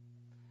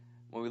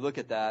when we look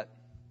at that.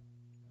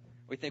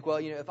 We think, well,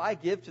 if I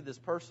give to this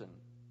person,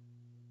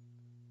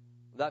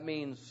 that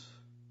means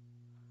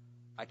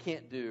I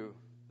can't do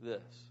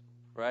this,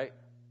 right?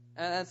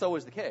 And that's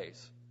always the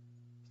case.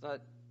 It's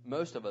not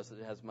most of us that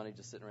has money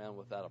just sitting around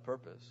without a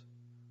purpose.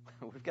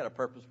 We've got a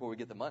purpose before we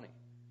get the money,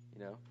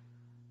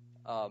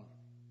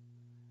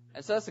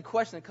 And so that's the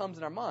question that comes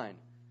in our mind.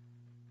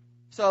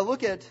 So I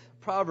look at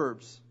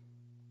Proverbs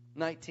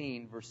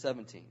 19, verse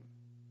 17.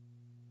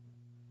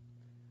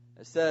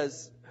 It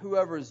says,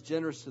 whoever is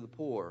generous to the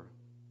poor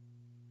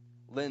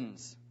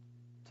lends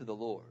to the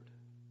Lord,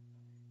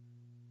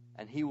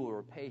 and he will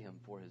repay him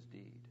for his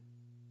deed.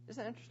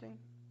 Isn't that interesting?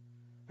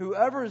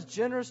 Whoever is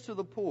generous to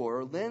the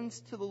poor lends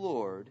to the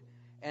Lord,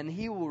 and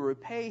he will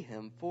repay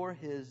him for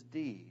his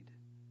deed.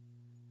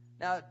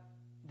 Now,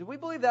 do we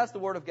believe that's the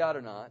word of God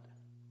or not?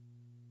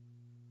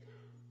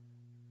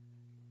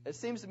 It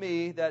seems to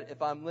me that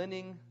if I'm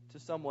lending to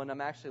someone,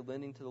 I'm actually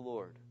lending to the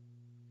Lord.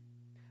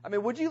 I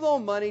mean, would you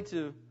loan money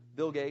to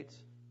Bill Gates?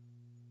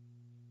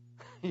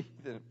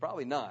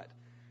 Probably not,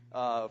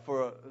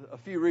 for a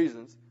few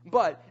reasons.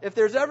 But if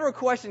there's ever a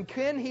question,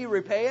 can he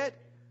repay it?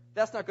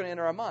 That's not going to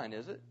enter our mind,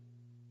 is it?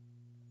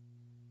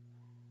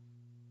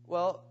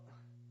 Well,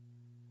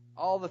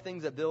 all the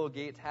things that Bill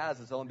Gates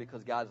has is only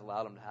because God's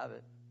allowed him to have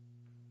it.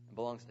 It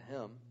belongs to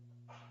him.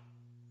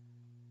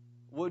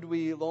 Would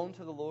we loan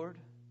to the Lord?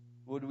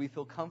 Would we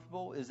feel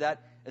comfortable? Is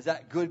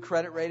that good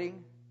credit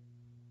rating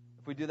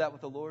if we do that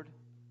with the Lord?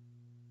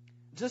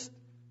 Just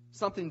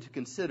something to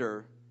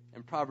consider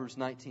in Proverbs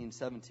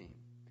 19:17.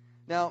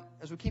 Now,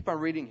 as we keep on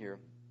reading here,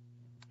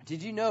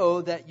 did you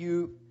know that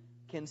you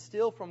can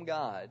steal from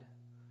God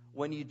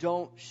when you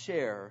don't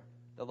share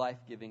the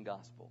life-giving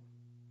gospel?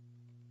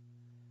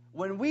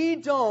 When we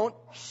don't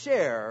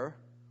share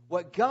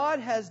what God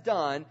has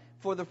done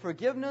for the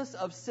forgiveness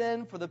of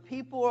sin for the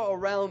people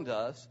around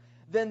us,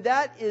 then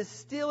that is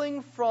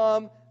stealing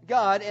from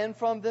God and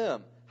from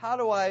them. How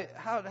do I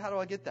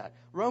get that?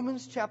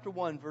 Romans chapter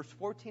 1, verse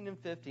 14 and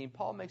 15,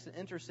 Paul makes an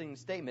interesting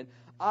statement.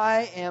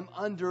 I am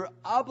under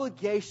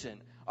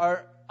obligation,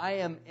 or I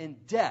am in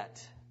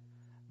debt,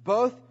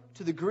 both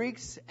to the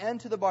Greeks and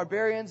to the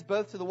barbarians,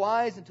 both to the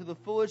wise and to the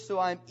foolish, so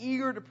I am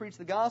eager to preach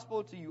the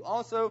gospel to you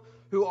also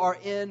who are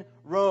in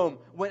Rome.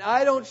 When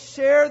I don't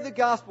share the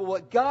gospel,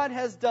 what God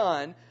has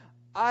done,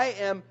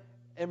 I'm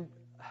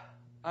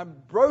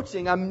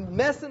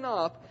messing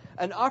up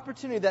an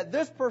opportunity that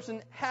this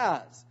person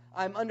has.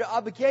 I'm under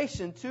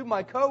obligation to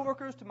my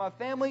coworkers, to my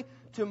family,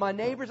 to my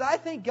neighbors. I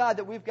thank God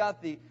that we've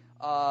got the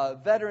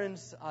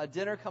Veterans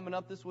Dinner coming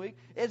up this week.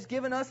 It's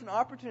given us an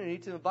opportunity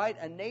to invite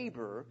a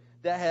neighbor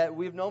that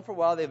we've known for a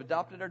while. They've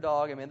adopted our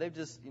dog. I mean, they've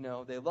just,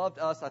 they loved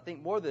us, I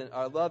think,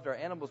 loved our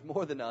animals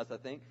more than us, I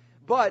think.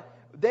 But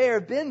they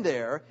have been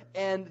there,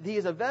 and he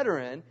is a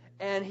veteran,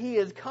 and he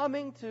is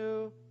coming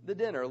to the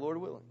dinner, Lord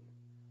willing,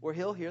 where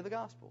he'll hear the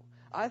gospel.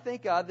 I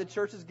thank God the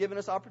church has given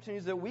us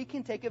opportunities that we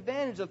can take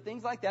advantage of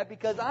things like that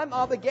because I'm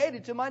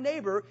obligated to my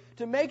neighbor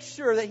to make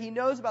sure that he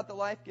knows about the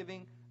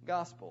life-giving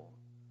gospel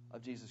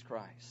of Jesus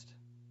Christ.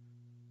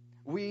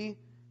 We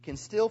can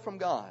steal from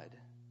God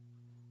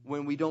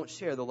when we don't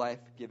share the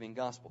life-giving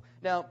gospel.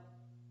 Now,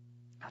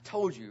 I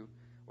told you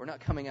we're not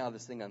coming out of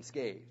this thing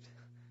unscathed.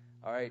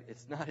 All right?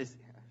 It's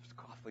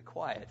awfully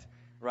quiet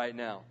right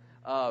now.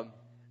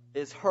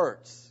 It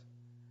hurts.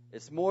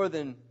 It's more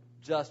than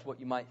just what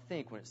you might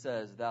think when it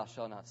says, thou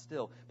shalt not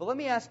steal. But let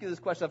me ask you this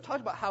question. I've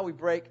talked about how we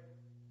break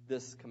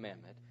this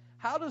commandment.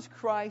 How does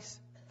Christ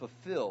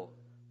fulfill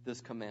this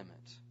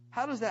commandment?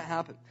 How does that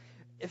happen?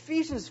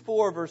 Ephesians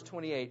 4, verse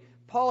 28,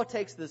 Paul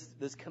takes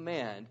this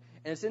command,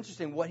 and it's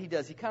interesting what he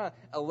does. He kind of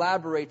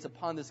elaborates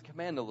upon this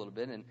command a little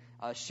bit and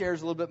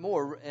shares a little bit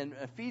more. In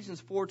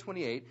Ephesians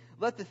 4:28,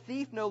 let the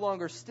thief no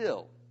longer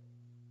steal.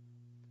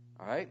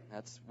 All right,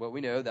 that's what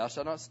we know, thou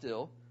shalt not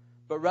steal,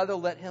 but rather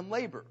let him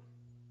labor,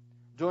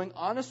 doing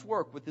honest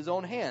work with his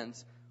own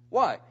hands.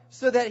 Why?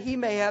 So that he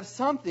may have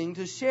something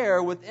to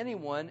share with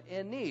anyone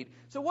in need.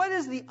 So what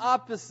is the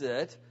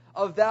opposite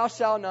of thou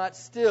shalt not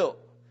steal?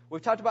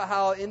 We've talked about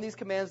how in these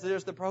commands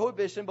there's the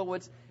prohibition, but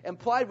what's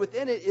implied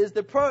within it is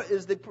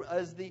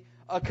the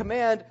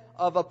command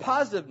of a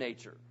positive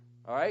nature.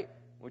 All right?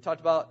 We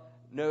talked about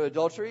no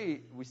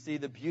adultery. We see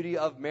the beauty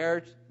of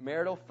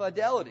marital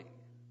fidelity.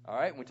 All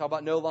right? When we talk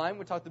about no lying,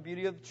 we talk the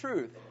beauty of the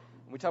truth.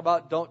 When we talk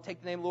about don't take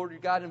the name of the Lord your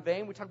God in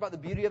vain, we talk about the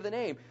beauty of the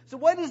name. So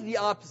what is the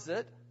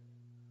opposite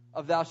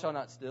of thou shalt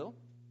not steal?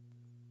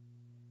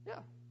 Yeah.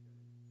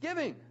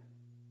 Giving.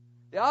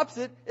 The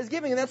opposite is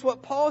giving, and that's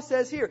what Paul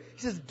says here.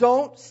 He says,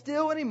 don't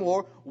steal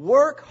anymore.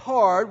 Work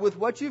hard with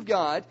what you've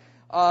got.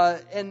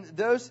 And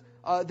those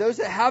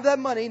that have that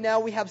money,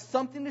 now we have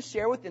something to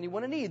share with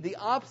anyone in need. The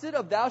opposite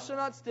of thou shalt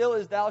not steal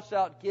is thou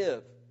shalt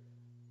give.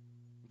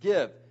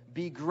 Give.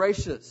 Be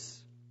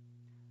gracious.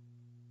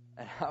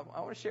 And I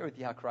want to share with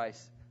you how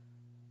Christ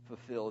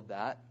fulfilled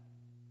that.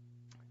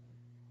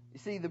 You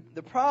see,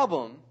 the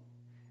problem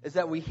is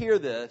that we hear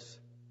this,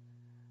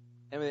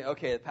 and we think,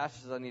 okay, the pastor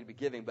says I need to be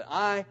giving, but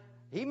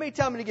he may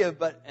tell me to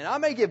give, and I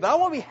may give, but I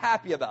won't be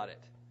happy about it.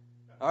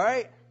 All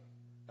right?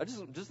 I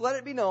just let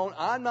it be known,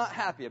 I'm not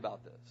happy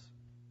about this.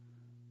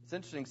 It's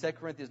interesting, 2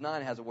 Corinthians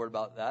 9 has a word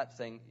about that,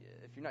 saying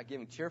if you're not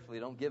giving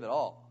cheerfully, don't give at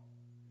all,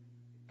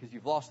 because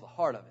you've lost the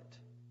heart of it.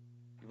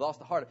 You've lost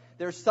the heart.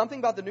 There's something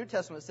about the New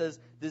Testament that says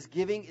this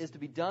giving is to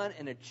be done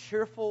in a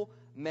cheerful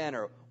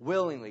manner,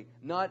 willingly,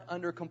 not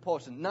under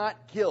compulsion,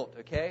 not guilt,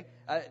 okay?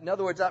 In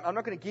other words, I'm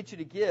not going to get you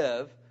to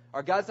give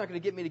Or God's not going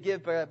to get me to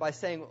give by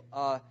saying,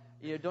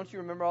 don't you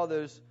remember all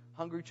those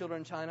hungry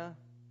children in China?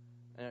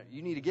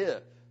 You need to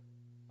give.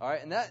 All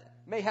right, and that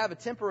may have a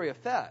temporary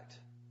effect,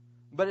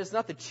 but it's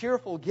not the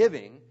cheerful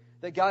giving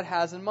that God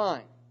has in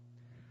mind.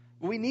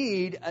 We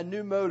need a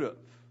new motive.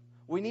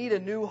 We need a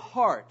new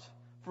heart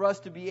for us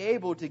to be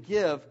able to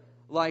give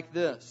like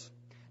this.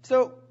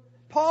 So,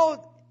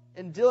 Paul,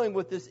 in dealing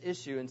with this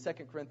issue in 2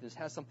 Corinthians,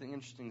 has something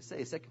interesting to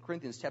say. 2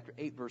 Corinthians chapter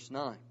 8, verse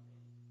 9.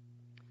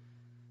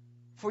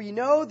 For you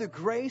know the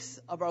grace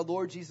of our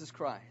Lord Jesus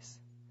Christ,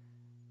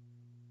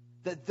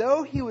 that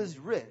though he was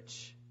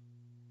rich,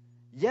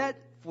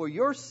 yet for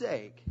your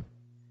sake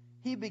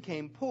he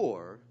became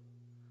poor,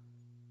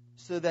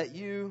 so that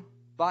you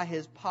by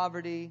his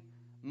poverty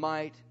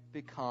might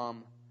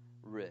become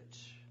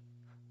rich.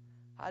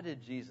 How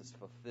did Jesus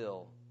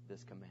fulfill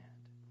this command?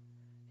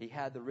 He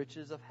had the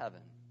riches of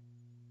heaven,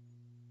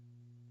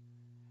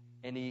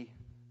 and he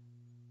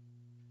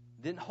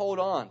didn't hold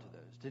on to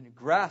those, didn't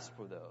grasp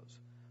for those,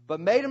 but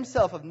made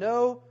himself of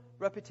no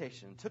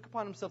reputation, took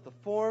upon himself the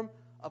form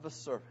of a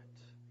servant,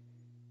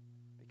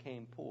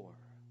 became poor,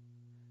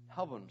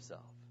 humbled himself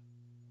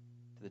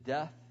to the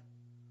death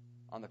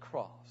on the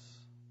cross,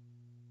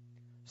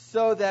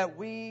 so that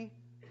we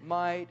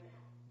might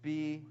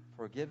be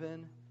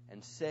forgiven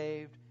and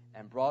saved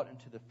and brought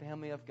into the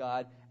family of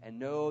God and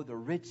know the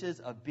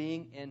riches of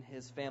being in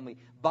his family.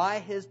 By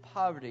his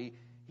poverty,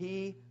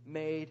 he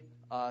made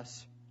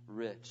us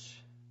rich.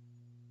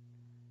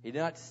 He did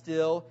not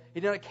steal. He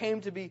did not came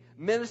to be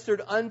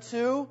ministered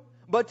unto,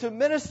 but to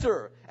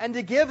minister and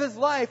to give his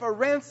life a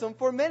ransom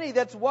for many.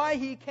 That's why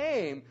he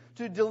came,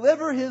 to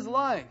deliver his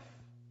life.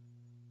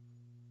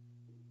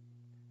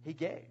 He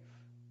gave.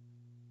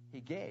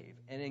 He gave.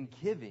 And in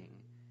giving,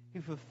 he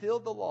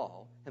fulfilled the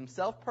law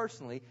himself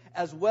personally,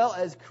 as well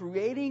as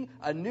creating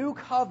a new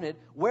covenant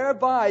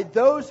whereby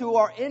those who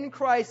are in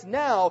Christ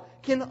now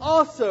can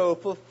also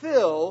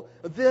fulfill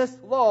this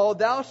law.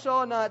 Thou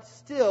shalt not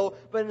steal,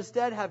 but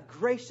instead have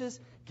gracious,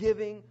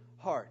 giving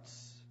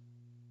hearts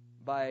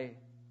by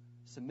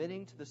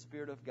submitting to the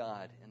Spirit of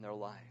God in their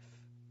life.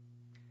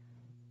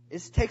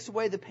 It takes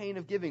away the pain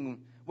of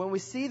giving. When we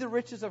see the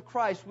riches of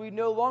Christ, we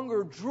no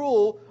longer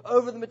drool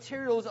over the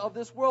materials of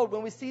this world.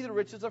 When we see the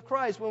riches of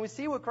Christ, when we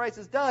see what Christ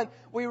has done,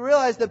 we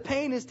realize the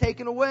pain is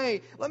taken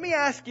away. Let me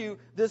ask you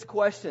this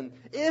question.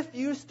 If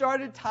you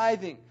started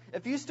tithing,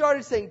 if you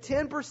started saying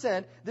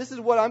 10%, this is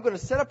what I'm going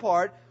to set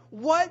apart,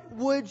 what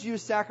would you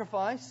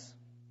sacrifice?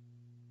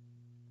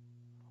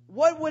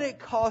 What would it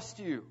cost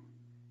you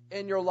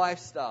in your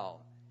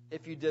lifestyle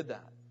if you did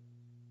that?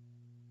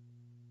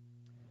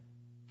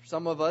 For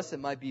some of us,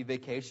 it might be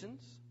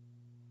vacations.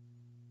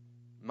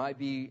 Might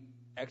be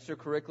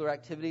extracurricular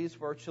activities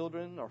for our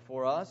children or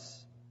for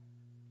us.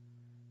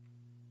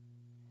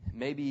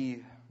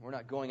 Maybe we're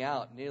not going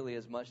out nearly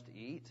as much to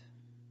eat.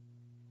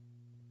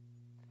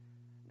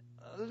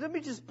 Let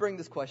me just bring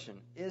this question.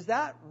 Is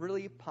that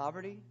really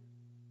poverty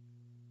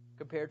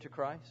compared to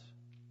Christ?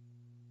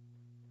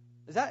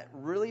 Is that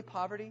really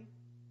poverty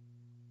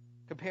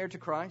compared to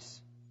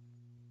Christ?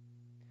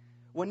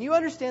 When you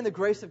understand the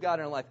grace of God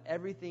in our life,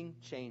 everything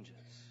changes.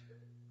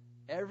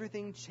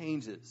 Everything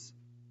changes.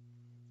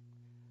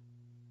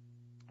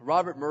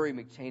 Robert Murray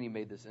McChaney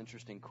made this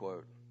interesting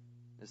quote.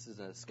 This is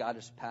a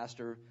Scottish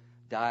pastor,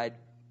 died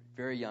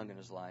very young in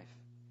his life.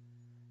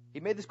 He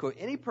made this quote,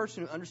 any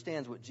person who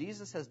understands what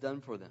Jesus has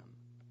done for them,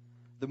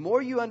 the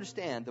more you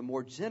understand, the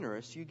more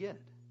generous you get.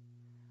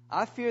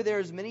 I fear there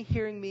is many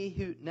hearing me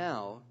who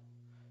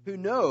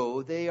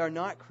know they are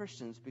not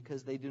Christians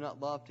because they do not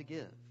love to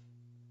give.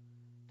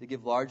 To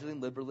give largely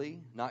and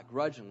liberally, not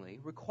grudgingly,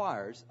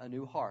 requires a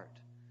new heart.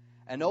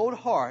 An old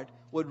heart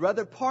would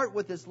rather part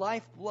with its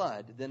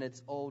lifeblood than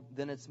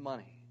its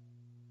money.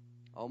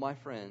 Oh, my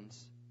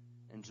friends,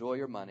 enjoy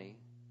your money.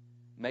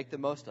 Make the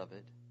most of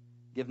it.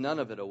 Give none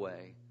of it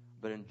away,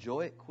 but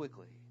enjoy it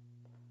quickly.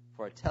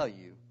 For I tell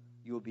you,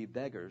 you will be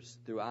beggars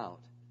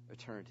throughout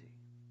eternity.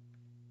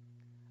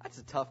 That's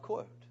a tough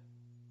quote.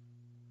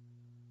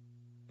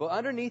 But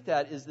underneath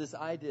that is this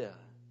idea.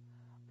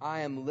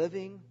 I am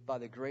living by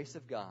the grace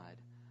of God.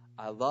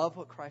 I love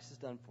what Christ has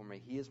done for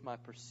me. He is my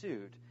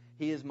pursuit.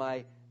 He is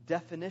my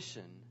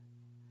definition,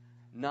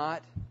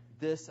 not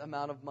this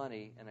amount of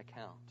money in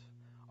account.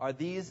 Are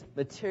these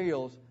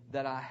materials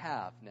that I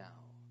have now?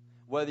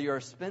 Whether you're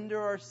a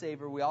spender or a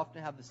saver, we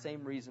often have the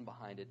same reason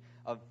behind it,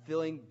 of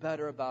feeling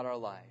better about our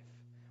life.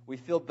 We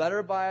feel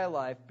better by our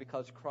life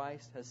because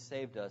Christ has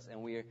saved us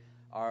and we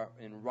are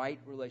in right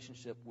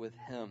relationship with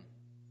Him.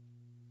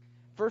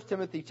 1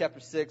 Timothy chapter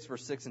 6,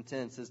 verse 6 and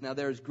 10 says, Now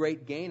there is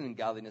great gain in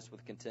godliness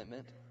with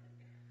contentment.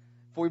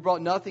 For we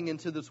brought nothing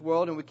into this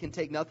world, and we can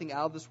take nothing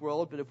out of this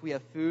world. But if we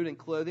have food and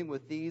clothing,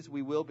 with these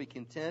we will be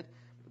content.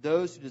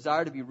 Those who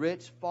desire to be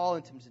rich fall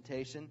into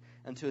temptation,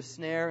 and to a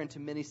snare, and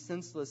to many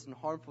senseless and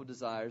harmful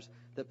desires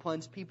that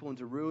plunge people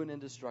into ruin and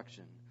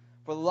destruction.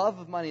 For the love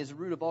of money is the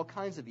root of all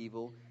kinds of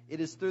evil. It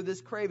is through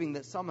this craving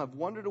that some have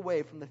wandered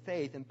away from the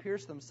faith and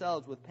pierced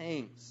themselves with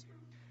pangs.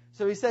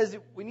 So he says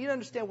we need to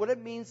understand what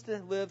it means to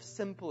live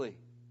simply,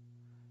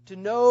 to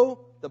know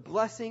the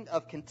blessing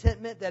of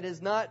contentment that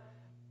is not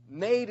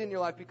made in your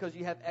life because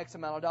you have X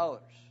amount of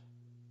dollars.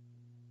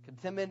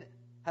 Contentment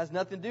has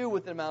nothing to do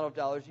with the amount of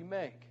dollars you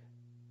make.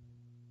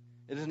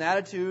 It is an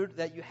attitude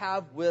that you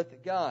have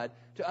with God.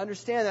 To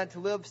understand that, to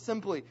live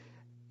simply.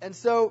 And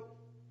so,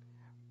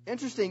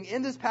 interesting,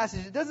 in this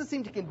passage, it doesn't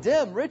seem to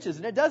condemn riches,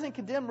 and it doesn't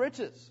condemn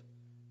riches.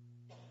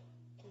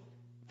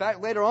 In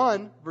fact, later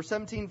on, verse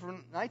 17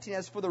 from 19,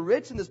 as for the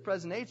rich in this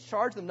present age,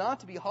 charge them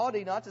not to be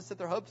haughty, not to set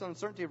their hopes on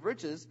uncertainty of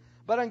riches,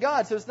 but on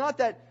God. So it's not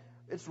that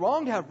it's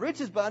wrong to have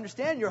riches, but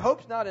understand your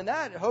hope's not in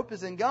that. Your hope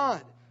is in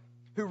God,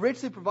 who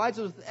richly provides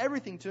us with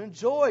everything to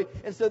enjoy.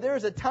 And so there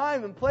is a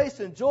time and place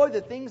to enjoy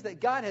the things that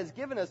God has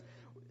given us.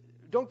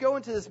 Don't go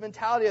into this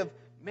mentality of,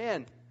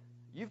 man,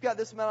 you've got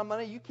this amount of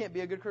money, you can't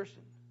be a good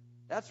Christian.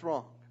 That's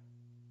wrong.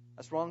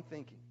 That's wrong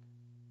thinking.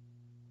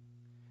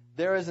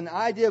 There is an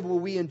idea of where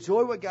we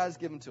enjoy what God has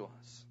given to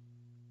us.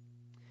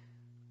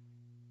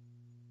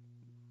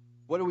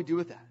 What do we do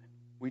with that?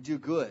 We do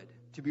good,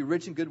 to be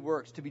rich in good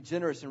works, to be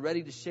generous and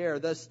ready to share,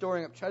 thus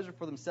storing up treasure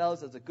for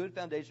themselves as a good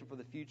foundation for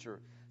the future,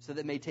 so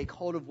that they may take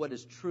hold of what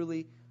is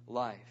truly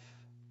life.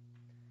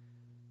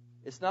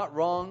 It's not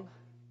wrong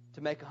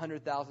to make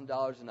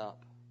 $100,000 and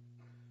up.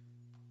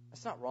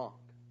 That's not wrong.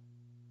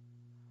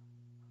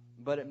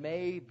 But it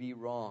may be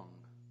wrong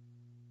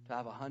to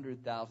have a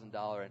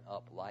 $100,000 and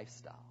up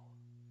lifestyle.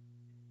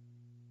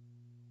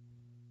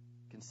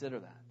 Consider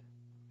that.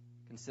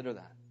 Consider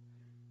that.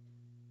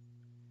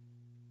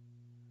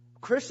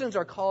 Christians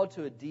are called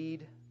to a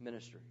deed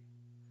ministry.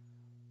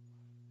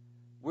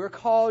 We're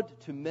called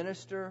to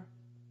minister,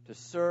 to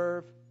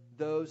serve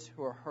those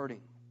who are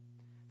hurting.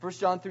 1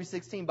 John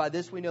 3:16, by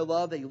this we know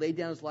love, that he laid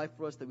down his life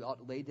for us, that we ought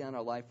to lay down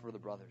our life for the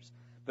brothers.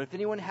 But if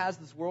anyone has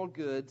this world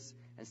goods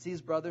and sees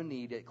his brother in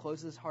need, it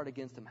closes his heart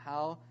against him.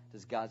 How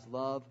does God's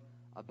love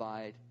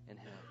abide in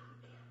him?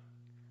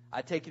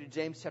 I take you to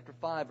James chapter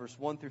 5, verse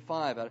 1 through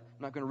 5. I'm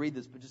not going to read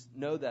this, but just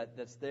know that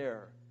that's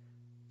there.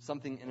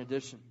 Something in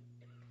addition.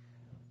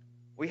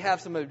 We have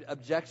some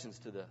objections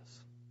to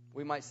this.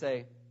 We might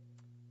say,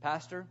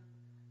 Pastor,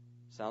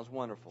 sounds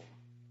wonderful,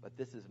 but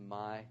this is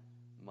my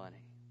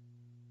money.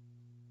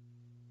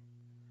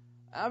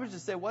 I would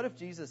just say, what if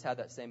Jesus had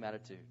that same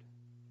attitude?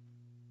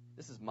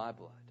 This is my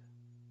blood.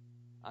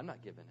 I'm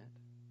not giving it.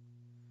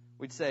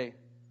 We'd say,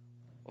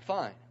 well,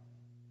 fine.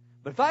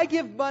 But if I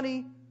give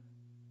money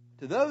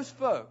to those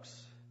folks,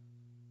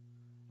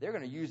 they're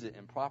going to use it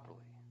improperly.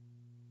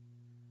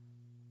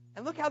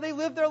 And look how they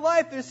live their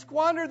life. They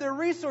squander their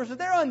resources.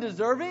 They're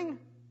undeserving.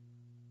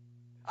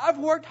 I've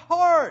worked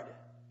hard,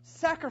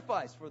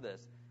 sacrificed for this.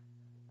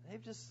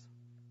 They've just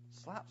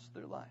slouched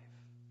their life.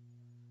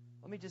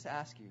 Let me just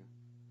ask you,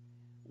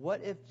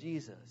 what if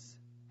Jesus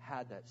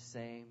had that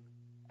same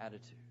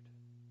attitude?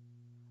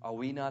 Are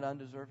we not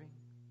undeserving?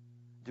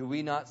 Do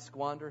we not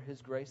squander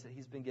his grace that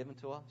he's been given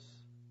to us?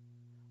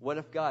 What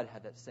if God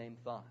had that same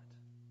thought?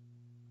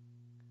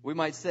 We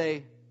might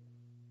say,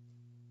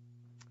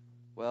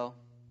 well,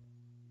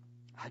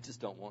 I just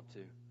don't want to.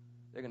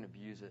 They're going to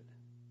abuse it.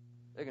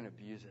 They're going to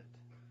abuse it.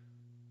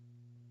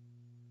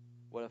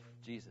 What if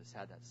Jesus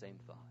had that same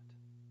thought?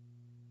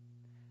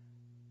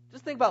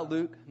 Just think about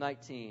Luke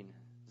 19,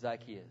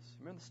 Zacchaeus.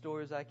 Remember the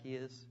story of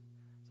Zacchaeus?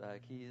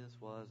 Zacchaeus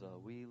was a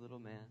wee little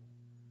man.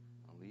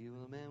 A wee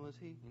little man was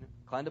he.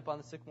 Climbed up on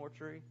the sycamore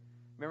tree.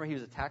 Remember, he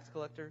was a tax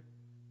collector.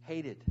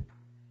 Hated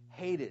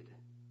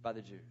by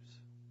the Jews.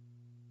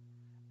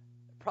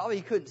 Probably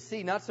he couldn't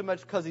see, not so much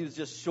because he was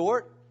just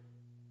short,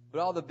 but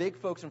all the big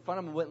folks in front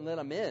of him wouldn't let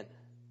him in.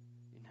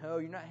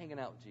 You're not hanging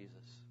out with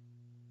Jesus.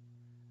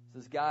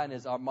 This guy in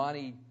his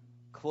Armani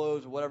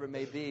clothes or whatever it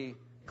may be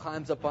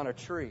climbs up on a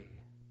tree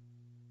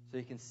so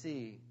he can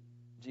see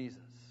Jesus.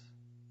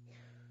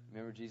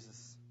 Remember,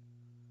 Jesus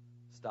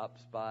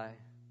stops by,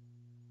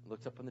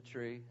 looks up on the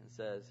tree and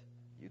says,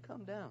 you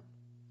come down.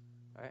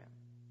 All right,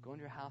 go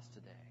into your house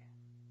today.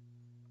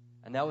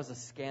 And that was a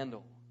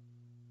scandal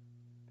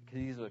because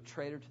he was a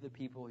traitor to the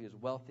people. He was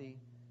wealthy,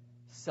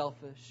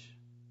 selfish.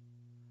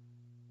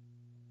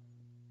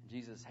 And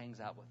Jesus hangs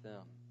out with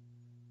them.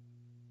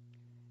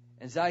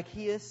 And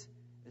Zacchaeus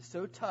is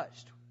so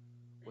touched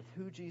with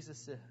who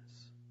Jesus is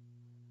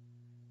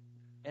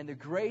and the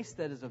grace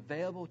that is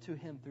available to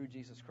him through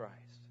Jesus Christ.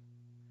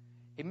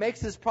 He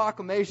makes this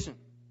proclamation.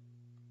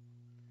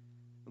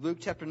 Luke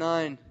chapter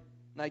 9,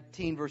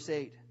 19, verse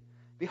 8.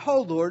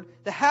 Behold, Lord,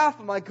 the half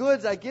of my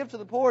goods I give to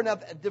the poor, and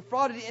if I've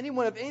defrauded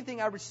anyone of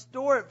anything, I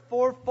restore it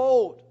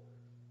fourfold.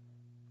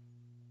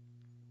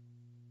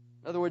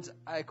 In other words,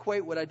 I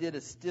equate what I did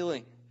as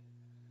stealing.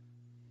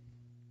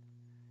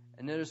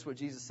 And notice what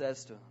Jesus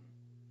says to him.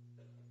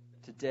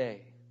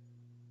 Today,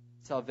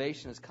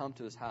 salvation has come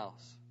to his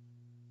house,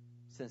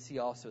 since he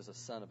also is a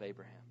son of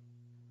Abraham.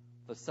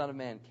 The Son of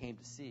Man came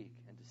to seek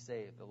and to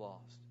save the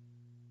lost.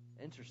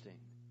 Interesting.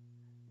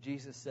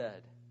 Jesus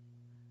said,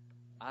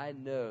 I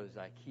know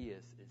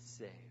Zacchaeus is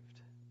saved.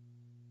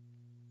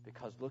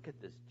 Because look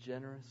at this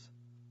generous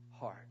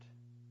heart.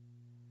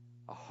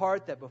 A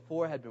heart that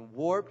before had been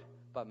warped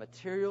by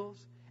materials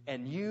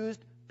and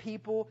used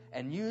people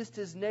and used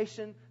his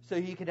nation so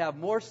he could have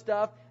more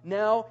stuff.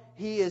 Now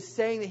he is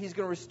saying that he's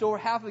going to restore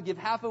half of it, give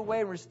half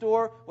away, and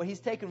restore what he's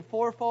taken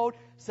fourfold.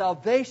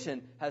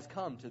 Salvation has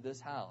come to this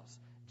house.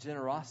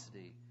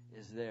 Generosity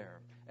is there.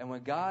 And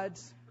when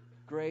God's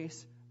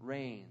grace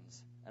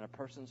reigns in a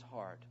person's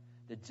heart,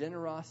 the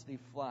generosity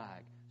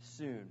flag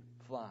soon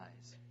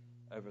flies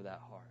over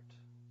that heart.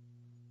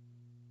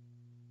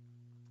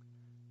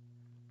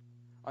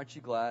 Aren't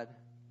you glad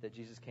that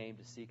Jesus came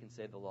to seek and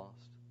save the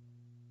lost?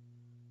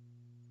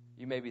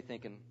 You may be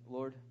thinking,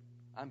 Lord,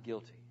 I'm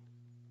guilty.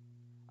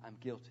 I'm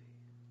guilty.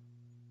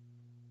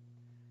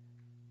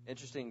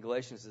 Interesting in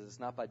Galatians is it's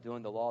not by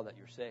doing the law that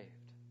you're saved.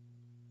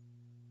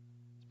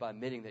 It's by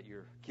admitting that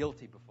you're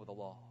guilty before the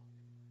law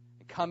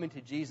and coming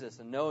to Jesus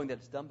and knowing that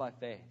it's done by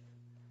faith.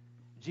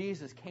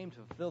 Jesus came to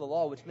fulfill the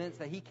law, which means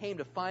that he came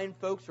to find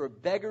folks who are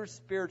beggars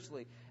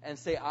spiritually and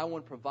say, I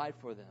want to provide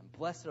for them.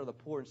 Blessed are the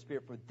poor in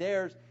spirit, for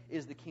theirs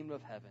is the kingdom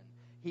of heaven.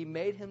 He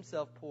made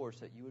himself poor so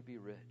that you would be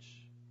rich.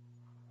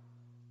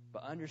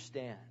 But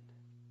understand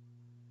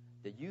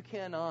that you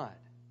cannot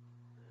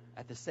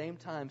at the same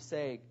time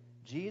say,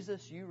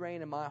 Jesus, you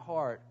reign in my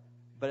heart,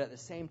 but at the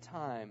same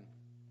time,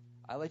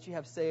 I let you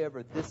have say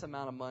over this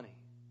amount of money.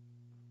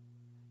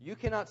 You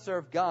cannot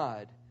serve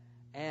God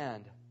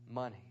and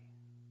money.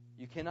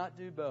 You cannot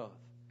do both.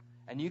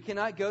 And you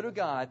cannot go to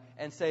God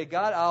and say,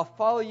 God, I'll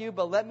follow you,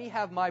 but let me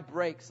have my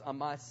brakes on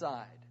my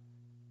side.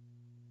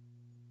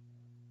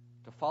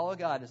 To follow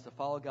God is to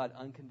follow God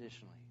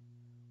unconditionally,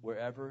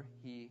 wherever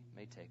he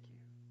may take you.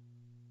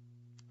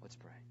 Let's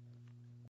pray.